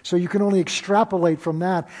 so you can only extrapolate from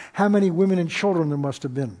that how many women and children there must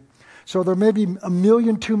have been. So there may be 1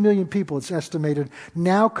 million, 2 million people, it's estimated,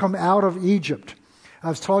 now come out of Egypt.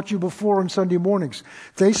 I've taught you before on Sunday mornings.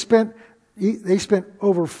 They spent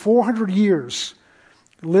over 400 years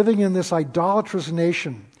living in this idolatrous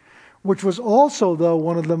nation, which was also, though,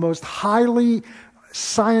 one of the most highly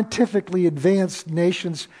scientifically advanced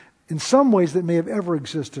nations in some ways that may have ever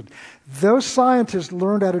existed. Those scientists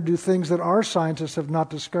learned how to do things that our scientists have not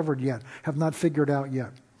discovered yet, have not figured out yet.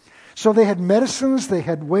 So they had medicines, they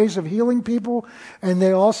had ways of healing people, and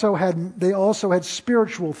they also had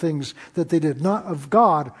spiritual things that they did, not of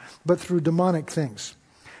God, but through demonic things.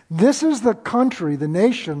 This is the country, the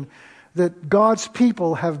nation, that God's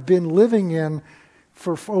people have been living in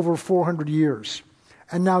for over 400 years.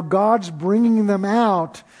 And now God's bringing them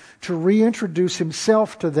out to reintroduce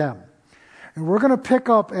himself to them. And we're going to pick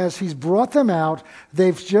up as he's brought them out.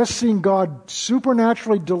 They've just seen God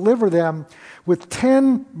supernaturally deliver them with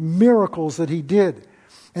 10 miracles that he did.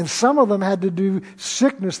 And some of them had to do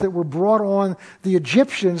sickness that were brought on the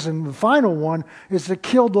Egyptians. And the final one is that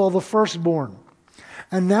killed all the firstborn.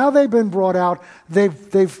 And now they've been brought out.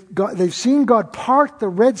 They've seen God part the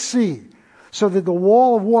Red Sea so that the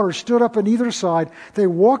wall of water stood up on either side. They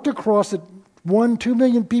walked across it, 1-2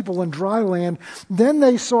 million people in dry land. Then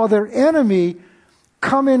they saw their enemy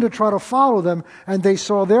come in to try to follow them, and they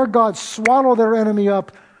saw their God swallow their enemy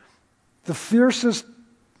up, the fiercest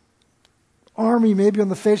army maybe on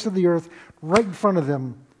the face of the earth, right in front of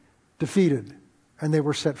them, defeated, and they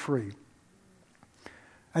were set free.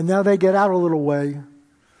 And now they get out a little way,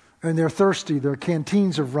 and they're thirsty. Their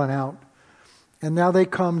canteens have run out. And now they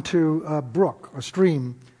come to a brook, a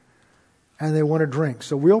stream, and they want to drink.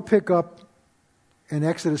 So we'll pick up in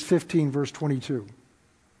Exodus 15, verse 22.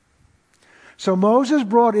 So Moses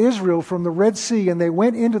brought Israel from the Red Sea, and they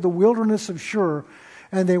went into the wilderness of Shur,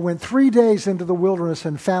 and they went 3 days into the wilderness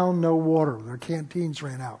and found no water. Their canteens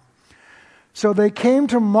ran out. So they came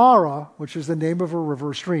to Marah, which is the name of a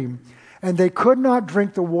river stream, and they could not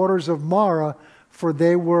drink the waters of Marah, for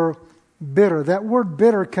they were bitter. That word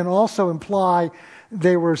bitter can also imply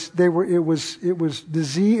it was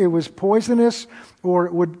disease, it was poisonous, or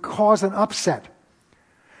it would cause an upset.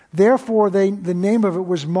 Therefore, the name of it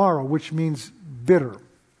was Marah, which means bitter.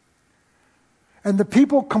 And the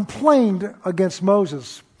people complained against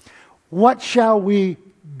Moses. What shall we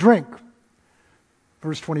drink?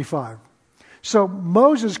 Verse 25. So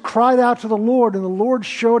Moses cried out to the Lord, and the Lord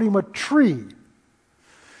showed him a tree.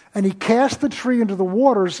 And he cast the tree into the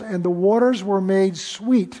waters, and the waters were made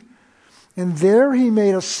sweet. And there he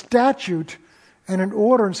made a statute and an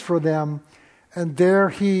ordinance for them, and there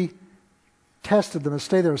he tested them.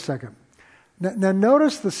 Stay there a second. Now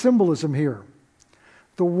notice the symbolism here.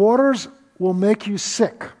 The waters will make you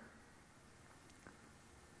sick.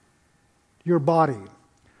 Your body.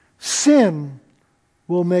 Sin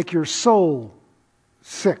will make your soul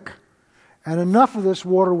sick. And enough of this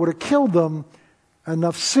water would have killed them.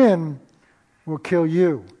 Enough sin will kill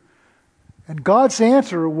you. And God's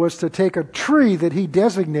answer was to take a tree that he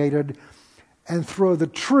designated and throw the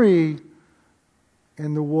tree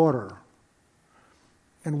in the water.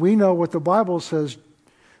 And we know what the Bible says,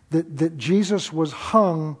 that Jesus was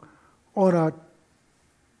hung on a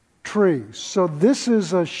tree. So this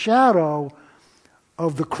is a shadow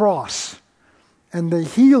of the cross and the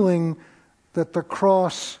healing that the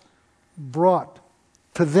cross brought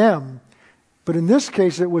to them. But in this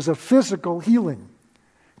case, it was a physical healing.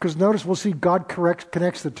 Because notice, we'll see God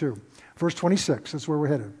connects the two. Verse 26, that's where we're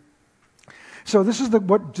headed. So this is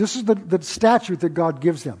the statute that God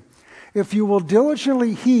gives them. If you will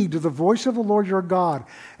diligently heed to the voice of the Lord your God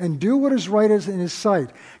and do what is right in his sight,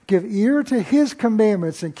 give ear to his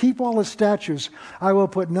commandments and keep all his statutes, I will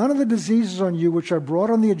put none of the diseases on you which I brought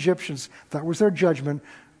on the Egyptians. That was their judgment.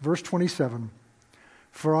 Verse 27.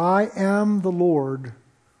 For I am the Lord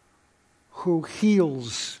who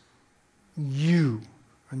heals you.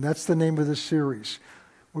 And that's the name of this series.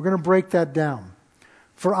 We're going to break that down.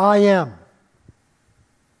 For I am.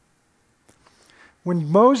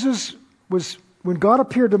 When God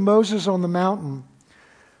appeared to Moses on the mountain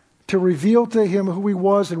to reveal to him who he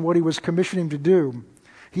was and what he was commissioning him to do,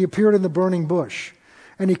 he appeared in the burning bush.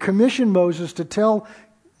 And he commissioned Moses to tell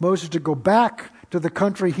Moses to go back to the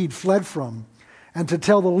country he'd fled from and to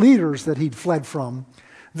tell the leaders that he'd fled from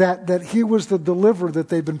that he was the deliverer that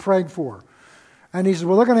they've been praying for. And he said,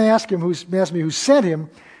 well, they're going to ask me who sent him.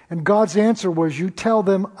 And God's answer was, you tell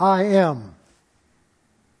them I am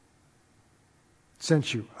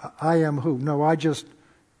sent you. I am who? No, I just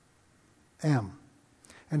am.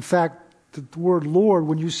 In fact, the word Lord,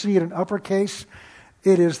 when you see it in uppercase,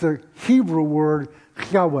 it is the Hebrew word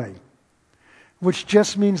Yahweh, which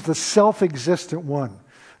just means the self-existent one.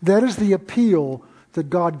 That is the appeal that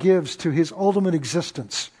God gives to his ultimate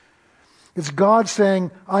existence. It's God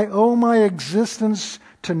saying, I owe my existence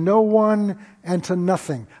to no one and to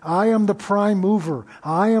nothing. I am the prime mover.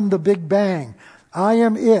 I am the Big Bang. I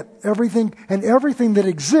am it. Everything that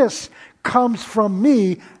exists comes from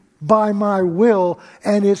me by my will,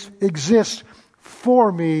 and it exists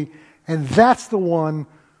for me, and that's the one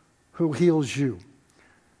who heals you.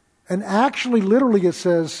 And actually, literally, it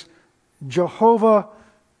says, Jehovah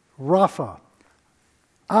Rapha.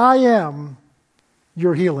 I am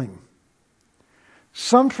your healing.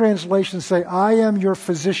 Some translations say, I am your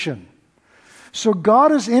physician. So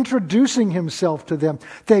God is introducing himself to them.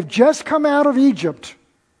 They've just come out of Egypt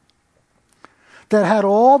that had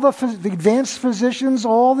all the advanced physicians,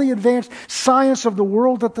 all the advanced science of the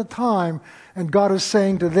world at the time, and God is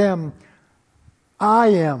saying to them, I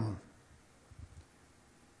am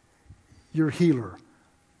your healer.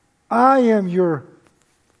 I am your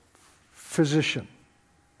physician.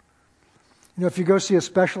 You know, if you go see a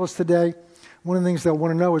specialist today, one of the things they'll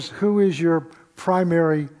want to know is, who is your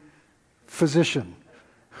primary physician?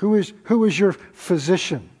 Who is your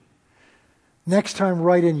physician? Next time,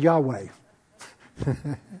 write in Yahweh.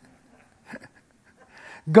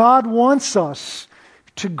 God wants us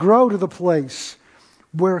to grow to the place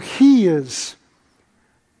where he is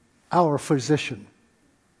our physician.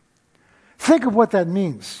 Think of what that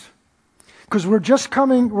means. Because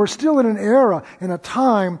we're still in an era, in a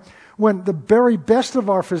time when the very best of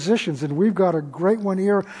our physicians, and we've got a great one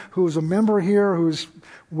here who's a member here who's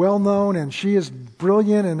well known, and she is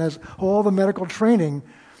brilliant and has all the medical training,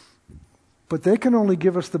 but they can only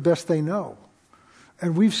give us the best they know.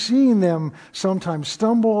 And we've seen them sometimes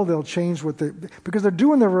stumble, they'll change because they're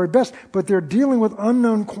doing their very best, but they're dealing with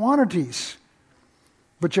unknown quantities.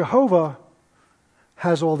 But Jehovah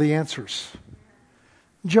has all the answers.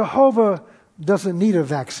 Jehovah doesn't need a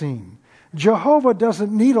vaccine. Jehovah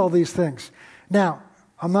doesn't need all these things. Now,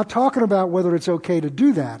 I'm not talking about whether it's okay to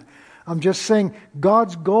do that. I'm just saying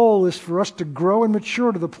God's goal is for us to grow and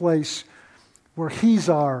mature to the place where he's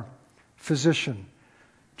our physician.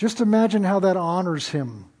 Just imagine how that honors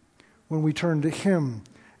him when we turn to him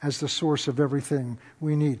as the source of everything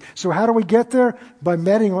we need. So how do we get there? By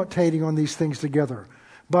meditating on these things together.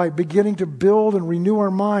 By beginning to build and renew our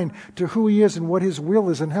mind to who he is and what his will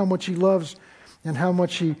is and how much he loves and how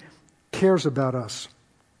much he cares about us.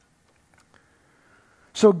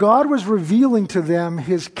 So God was revealing to them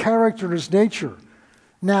his character and his nature.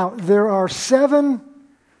 Now, there are 7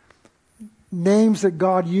 names that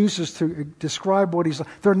God uses to describe what he's like.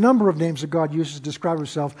 There are a number of names that God uses to describe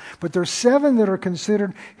himself, but there are 7 that are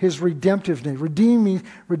considered his redemptive names.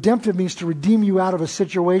 Redemptive means to redeem you out of a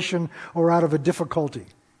situation or out of a difficulty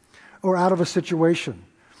or out of a situation.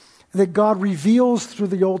 That God reveals through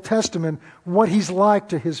the Old Testament what he's like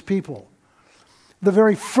to his people. The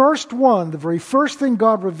very first thing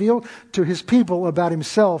God revealed to his people about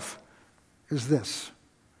himself is this: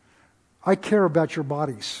 I care about your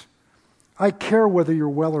bodies. I care whether you're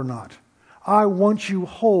well or not. I want you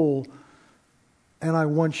whole, and I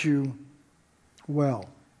want you well.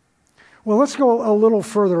 Well, let's go a little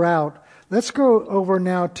further out. Let's go over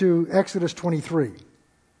now to Exodus 23.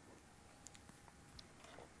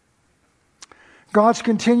 God's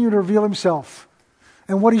continued to reveal himself.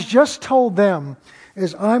 And what he's just told them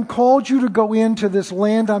is, I'm called you to go into this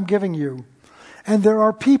land I'm giving you. And there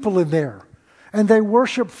are people in there. And they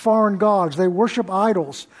worship foreign gods. They worship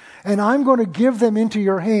idols. And I'm going to give them into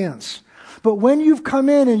your hands. But when you've come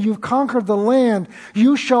in and you've conquered the land,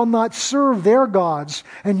 you shall not serve their gods,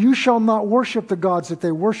 and you shall not worship the gods that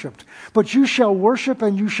they worshipped. But you shall worship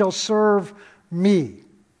and you shall serve me,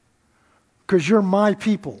 because you're my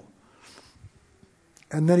people.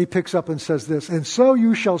 And then he picks up and says this, and so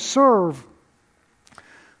you shall serve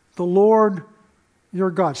the Lord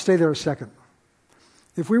your God. Stay there a second.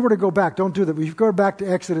 If we were to go back, don't do that, but if you go back to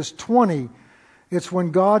Exodus 20, it's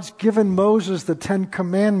when God's given Moses the 10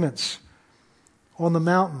 commandments on the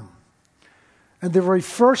mountain. And the very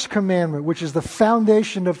first commandment, which is the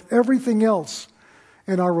foundation of everything else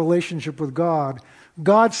in our relationship with God,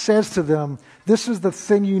 God says to them, this is the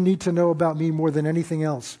thing you need to know about me more than anything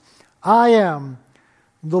else. I am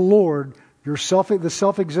the Lord, the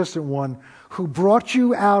self-existent one, who brought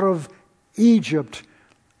you out of Egypt,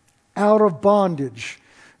 out of bondage.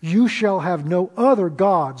 You shall have no other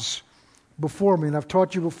gods before me. And I've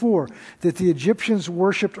taught you before that the Egyptians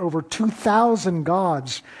worshipped over 2,000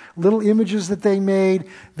 gods, little images that they made,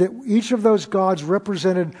 that each of those gods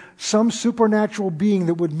represented some supernatural being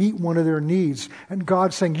that would meet one of their needs. And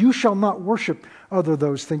God's saying, you shall not worship other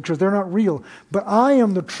those things because they're not real. But I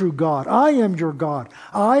am the true God. I am your God.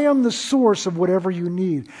 I am the source of whatever you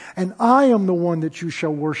need. And I am the one that you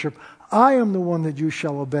shall worship. I am the one that you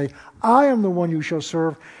shall obey. I am the one you shall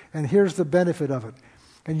serve. And here's the benefit of it.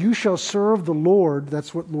 And you shall serve the Lord,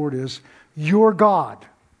 that's what Lord is, your God.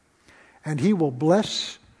 And he will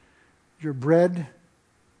bless your bread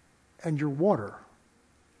and your water.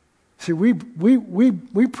 See, we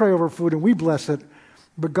pray over food and we bless it.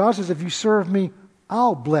 But God says, if you serve me,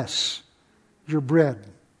 I'll bless your bread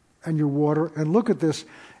and your water. And look at this,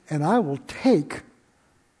 and I will take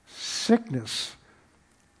sickness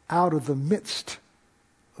out of the midst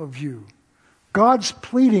of you. God's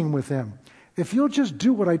pleading with them. If you'll just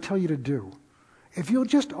do what I tell you to do, if you'll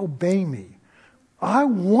just obey me, I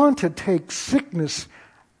want to take sickness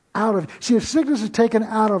out of... See, if sickness is taken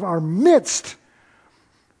out of our midst,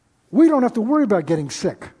 we don't have to worry about getting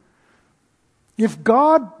sick. If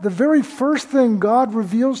God, the very first thing God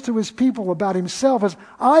reveals to his people about himself is,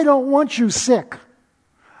 I don't want you sick.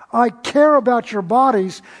 I care about your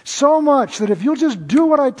bodies so much that if you'll just do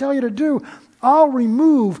what I tell you to do, I'll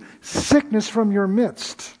remove sickness from your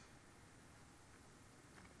midst.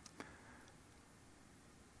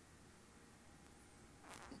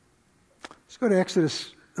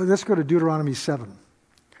 Let's go to Deuteronomy 7.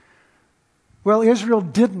 Well, Israel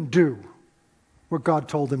didn't do what God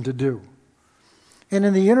told them to do. And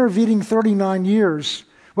in the intervening 39 years,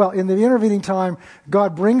 in the intervening time,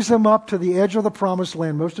 God brings them up to the edge of the promised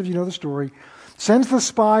land. Most of you know the story. Sends the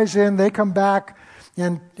spies in, they come back,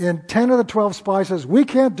 and 10 of the 12 spies says, we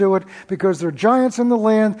can't do it because there are giants in the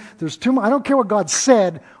land. There's too much. I don't care what God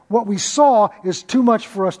said. What we saw is too much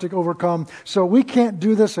for us to overcome, so we can't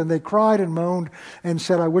do this. And they cried and moaned and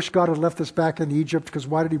said, I wish God had left us back in Egypt, because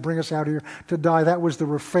why did he bring us out here to die? That was the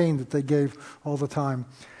refrain that they gave all the time.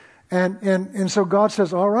 And so God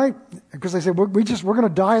says, all right, because they said, we're going to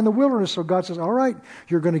die in the wilderness. So God says, all right,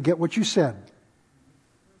 you're going to get what you said.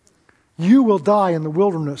 You will die in the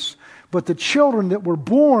wilderness, but the children that were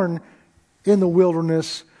born in the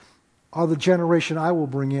wilderness are the generation I will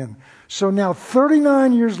bring in. So now,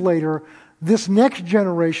 39 years later, this next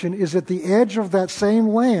generation is at the edge of that same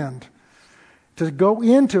land to go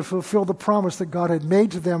in to fulfill the promise that God had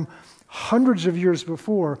made to them hundreds of years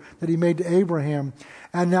before, that he made to Abraham.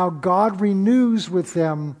 And now God renews with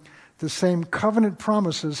them the same covenant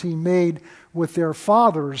promises he made with their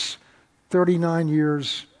fathers 39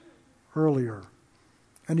 years earlier.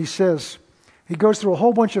 And he says, he goes through a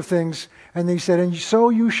whole bunch of things, and he said, and so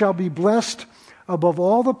you shall be blessed above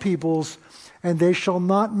all the peoples, and they shall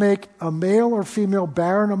not make a male or female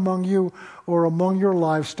barren among you or among your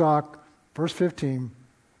livestock. Verse 15.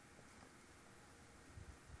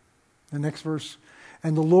 The next verse.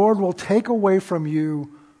 And the Lord will take away from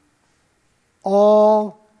you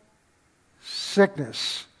all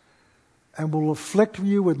sickness, and will afflict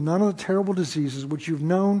you with none of the terrible diseases which you've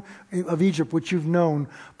known of Egypt, which you've known,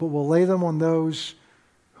 but will lay them on those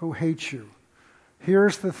who hate you.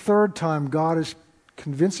 Here's the third time God is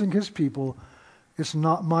convincing his people, it's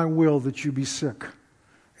not my will that you be sick.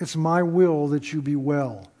 It's my will that you be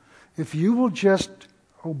well. If you will just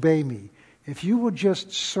obey me, if you will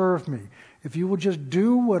just serve me, if you will just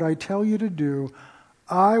do what I tell you to do,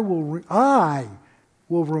 I will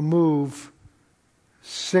remove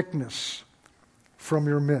sickness from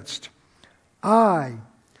your midst. I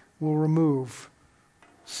will remove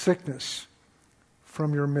sickness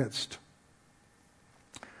from your midst.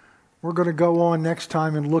 We're going to go on next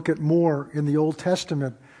time and look at more in the Old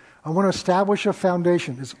Testament. I want to establish a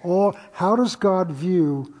foundation. It's all, how does God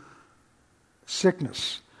view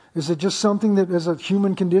sickness? Is it just something that is a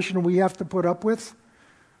human condition we have to put up with?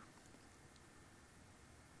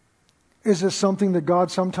 Is it something that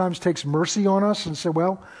God sometimes takes mercy on us and say,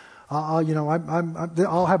 well,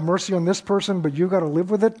 I'll have mercy on this person, but you've got to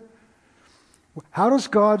live with it? How does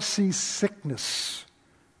God see sickness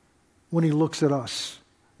when he looks at us,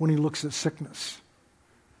 when he looks at sickness?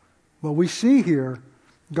 Well, we see here,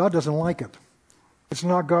 God doesn't like it. It's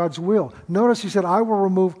not God's will. Notice he said, I will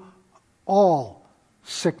remove all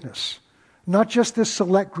sickness. Not just this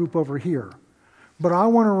select group over here, but I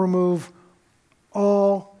want to remove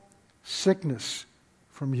all sickness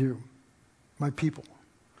from you, my people.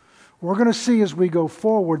 We're going to see as we go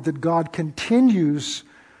forward that God continues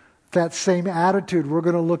that same attitude. We're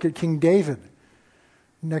going to look at King David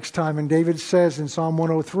next time. And David says in Psalm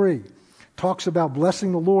 103, talks about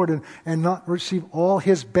blessing the Lord and not receive all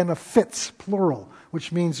his benefits, plural,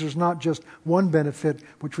 which means there's not just one benefit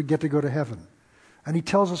which we get to go to heaven. And he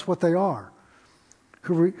tells us what they are.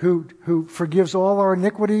 Who forgives all our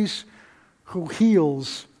iniquities, who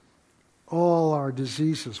heals all our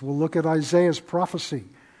diseases. We'll look at Isaiah's prophecy.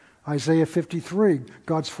 Isaiah 53,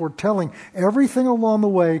 God's foretelling everything along the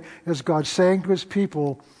way as God saying to his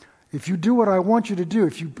people, if you do what I want you to do,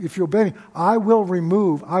 if you obey me, I will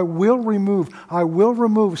remove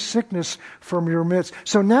sickness from your midst.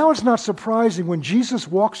 So now it's not surprising when Jesus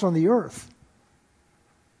walks on the earth.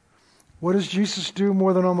 What does Jesus do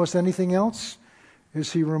more than almost anything else?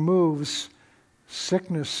 Is he removes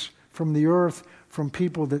sickness from the earth, from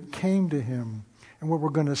people that came to him. And what we're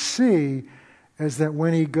going to see is that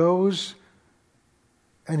when he goes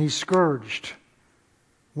and he's scourged,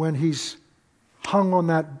 when he's hung on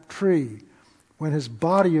that tree, when his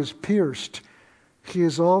body is pierced, he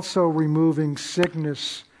is also removing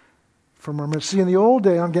sickness from our midst. See, in the old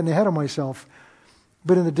day, I'm getting ahead of myself,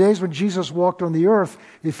 but in the days when Jesus walked on the earth,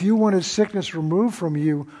 if you wanted sickness removed from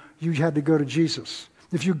you, you had to go to Jesus.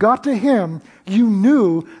 If you got to him, you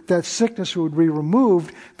knew that sickness would be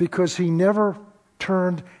removed because he never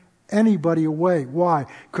turned anybody away. Why?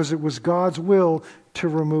 Because it was God's will to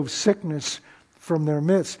remove sickness from their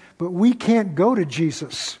midst. But we can't go to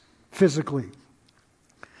Jesus physically.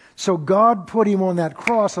 So God put him on that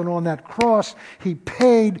cross, and on that cross he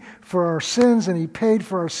paid for our sins and he paid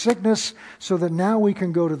for our sickness so that now we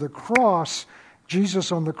can go to the cross,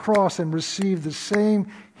 Jesus on the cross, and receive the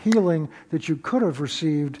same healing that you could have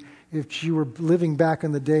received if you were living back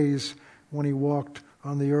in the days when he walked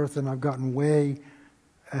on the earth. And I've gotten way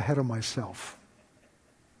ahead of myself.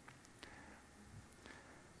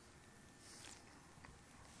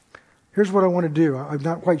 Here's what I want to do. I'm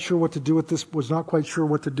not quite sure what to do with this, was not quite sure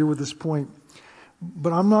what to do with this point.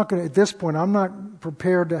 But I'm not going to, at this point, I'm not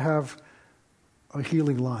prepared to have a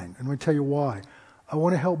healing line. And I'm going to tell you why. I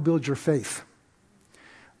want to help build your faith.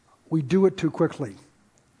 We do it too quickly.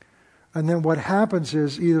 And then what happens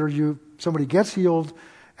is either somebody gets healed,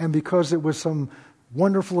 and because it was some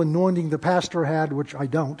wonderful anointing the pastor had, which I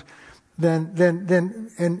don't, then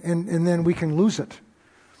we can lose it.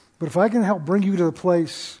 But if I can help bring you to the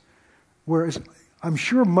place where I'm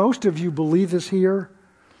sure most of you believe this here,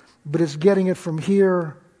 but it's getting it from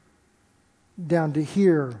here down to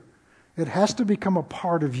here. It has to become a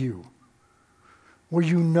part of you where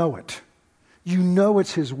you know it. You know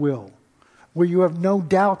it's his will. Where you have no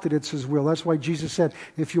doubt that it's his will. That's why Jesus said,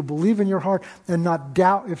 if you believe in your heart and not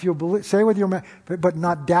doubt, if you believe, say with your mouth, but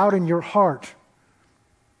not doubt in your heart.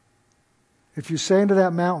 If you say unto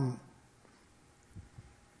that mountain,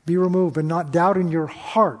 be removed, and not doubt in your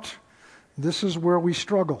heart, this is where we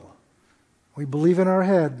struggle. We believe in our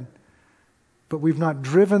head, but we've not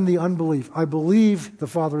driven the unbelief. I believe, the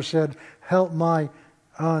Father said, help my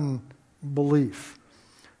unbelief.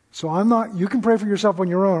 So you can pray for yourself on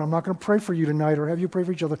your own. I'm not going to pray for you tonight or have you pray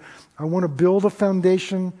for each other. I want to build a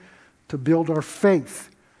foundation to build our faith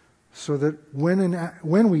so that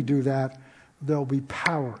when we do that, there'll be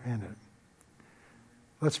power in it.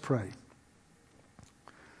 Let's pray.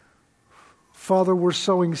 Father, we're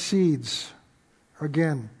sowing seeds.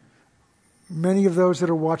 Again, many of those that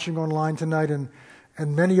are watching online tonight and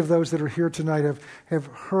many of those that are here tonight have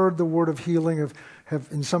heard the word of healing, have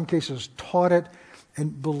in some cases taught it,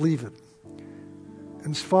 and believe it.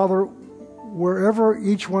 And Father, wherever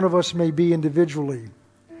each one of us may be individually,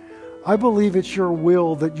 I believe it's your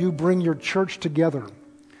will that you bring your church together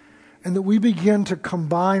and that we begin to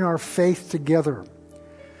combine our faith together.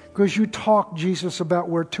 Because you talk, Jesus, about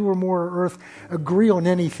where two or more on earth agree on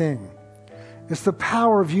anything. It's the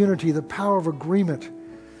power of unity, the power of agreement.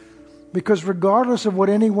 Because regardless of what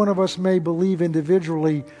any one of us may believe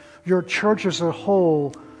individually, your church as a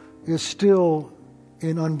whole is still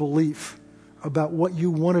in unbelief about what you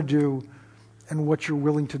want to do and what you're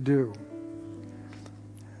willing to do.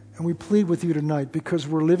 And we plead with you tonight because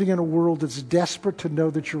we're living in a world that's desperate to know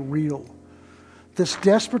that you're real, that's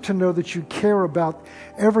desperate to know that you care about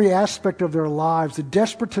every aspect of their lives, that's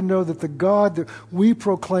desperate to know that the God that we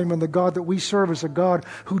proclaim and the God that we serve is a God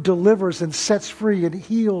who delivers and sets free and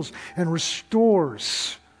heals and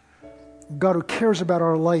restores. God who cares about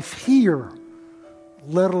our life here,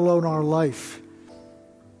 let alone our life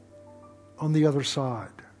on the other side.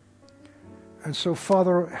 And so,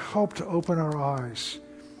 Father, help to open our eyes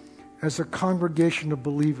as a congregation of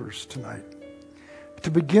believers tonight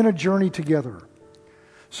to begin a journey together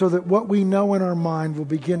so that what we know in our mind will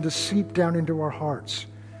begin to seep down into our hearts.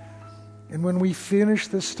 And when we finish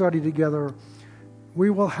this study together, we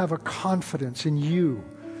will have a confidence in you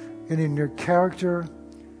and in your character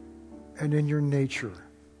and in your nature.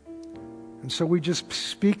 And so we just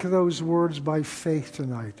speak those words by faith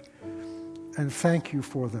tonight and thank you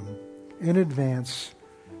for them in advance.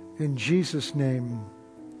 In Jesus' name,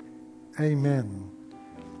 amen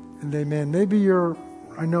and amen. Maybe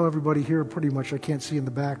I know everybody here pretty much, I can't see in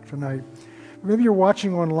the back tonight. Maybe you're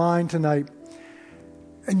watching online tonight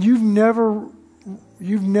and you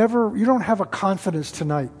don't have a confidence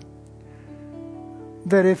tonight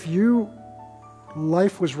that if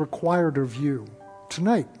life was required of you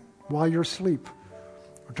tonight while you're asleep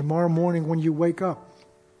or tomorrow morning when you wake up,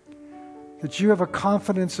 that you have a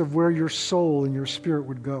confidence of where your soul and your spirit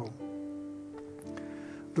would go.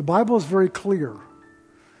 The Bible is very clear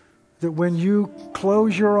that when you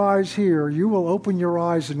close your eyes here, you will open your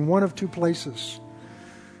eyes in one of two places.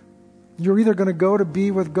 You're either going to go to be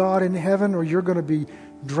with God in heaven or you're going to be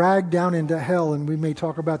dragged down into hell, and we may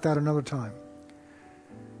talk about that another time.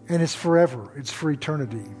 And it's forever. It's for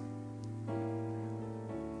eternity.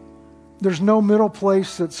 There's no middle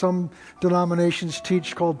place that some denominations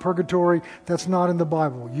teach called purgatory. That's not in the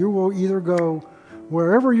Bible. You will either go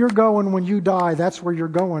wherever you're going when you die, that's where you're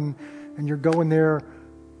going, and you're going there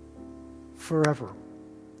forever.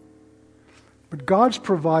 But God's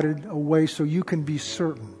provided a way so you can be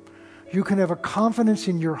certain. You can have a confidence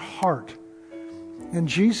in your heart. And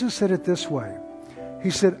Jesus said it this way.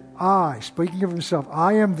 He said, speaking of himself,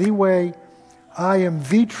 I am the way, I am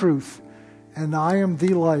the truth, and I am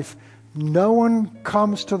the life. No one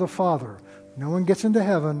comes to the Father. No one gets into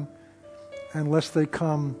heaven unless they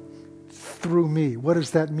come through me. What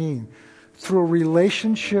does that mean? Through a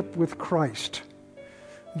relationship with Christ.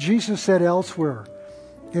 Jesus said elsewhere,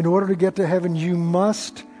 in order to get to heaven, you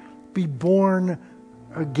must be born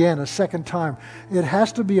again, a second time. It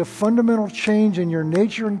has to be a fundamental change in your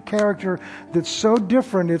nature and character that's so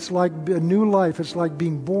different, it's like a new life. It's like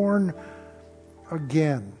being born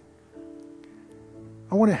again.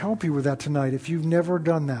 I want to help you with that tonight if you've never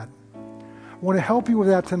done that. I want to help you with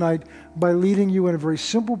that tonight by leading you in a very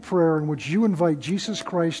simple prayer in which you invite Jesus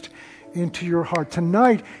Christ into your heart.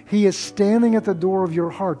 Tonight, He is standing at the door of your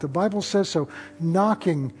heart. The Bible says so,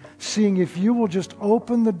 knocking, seeing if you will just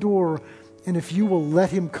open the door and if you will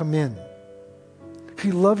let Him come in.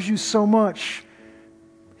 He loves you so much.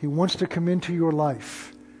 He wants to come into your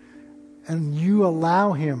life. And you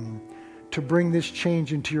allow Him to bring this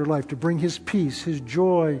change into your life, to bring His peace, His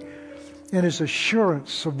joy, and His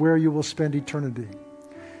assurance of where you will spend eternity.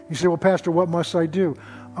 You say, well, Pastor, what must I do?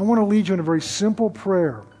 I want to lead you in a very simple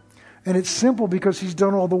prayer. And it's simple because He's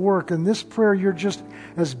done all the work. In this prayer, you're just,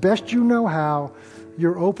 as best you know how,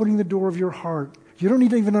 you're opening the door of your heart. You don't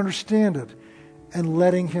need to even understand it, and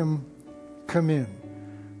letting Him come in.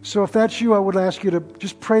 So if that's you, I would ask you to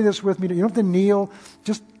just pray this with me. You don't have to kneel.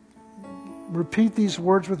 Just repeat these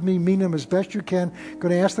words with me. Mean them as best you can. I'm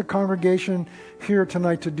going to ask the congregation here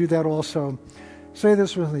tonight to do that also. Say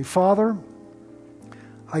this with me. Father,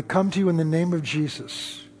 I come to you in the name of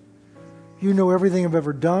Jesus. You know everything I've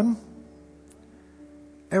ever done,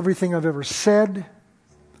 everything I've ever said,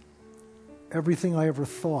 everything I ever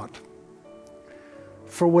thought.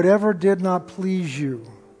 For whatever did not please you,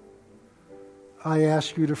 I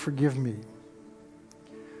ask you to forgive me.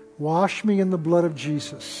 Wash me in the blood of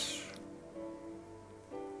Jesus.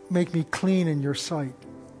 Make me clean in your sight.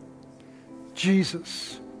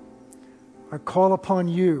 Jesus, I call upon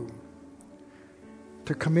you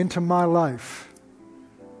to come into my life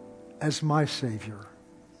as my Savior.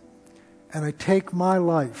 And I take my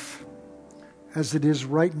life as it is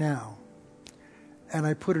right now, and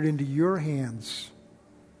I put it into your hands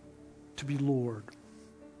to be Lord.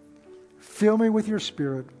 Fill me with your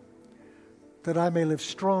Spirit that I may live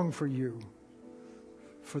strong for you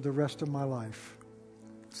for the rest of my life.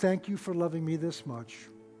 Thank you for loving me this much.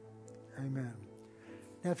 Amen.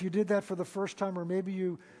 Now, if you did that for the first time, or maybe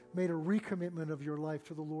you made a recommitment of your life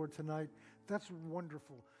to the Lord tonight, that's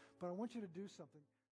wonderful. But I want you to do something.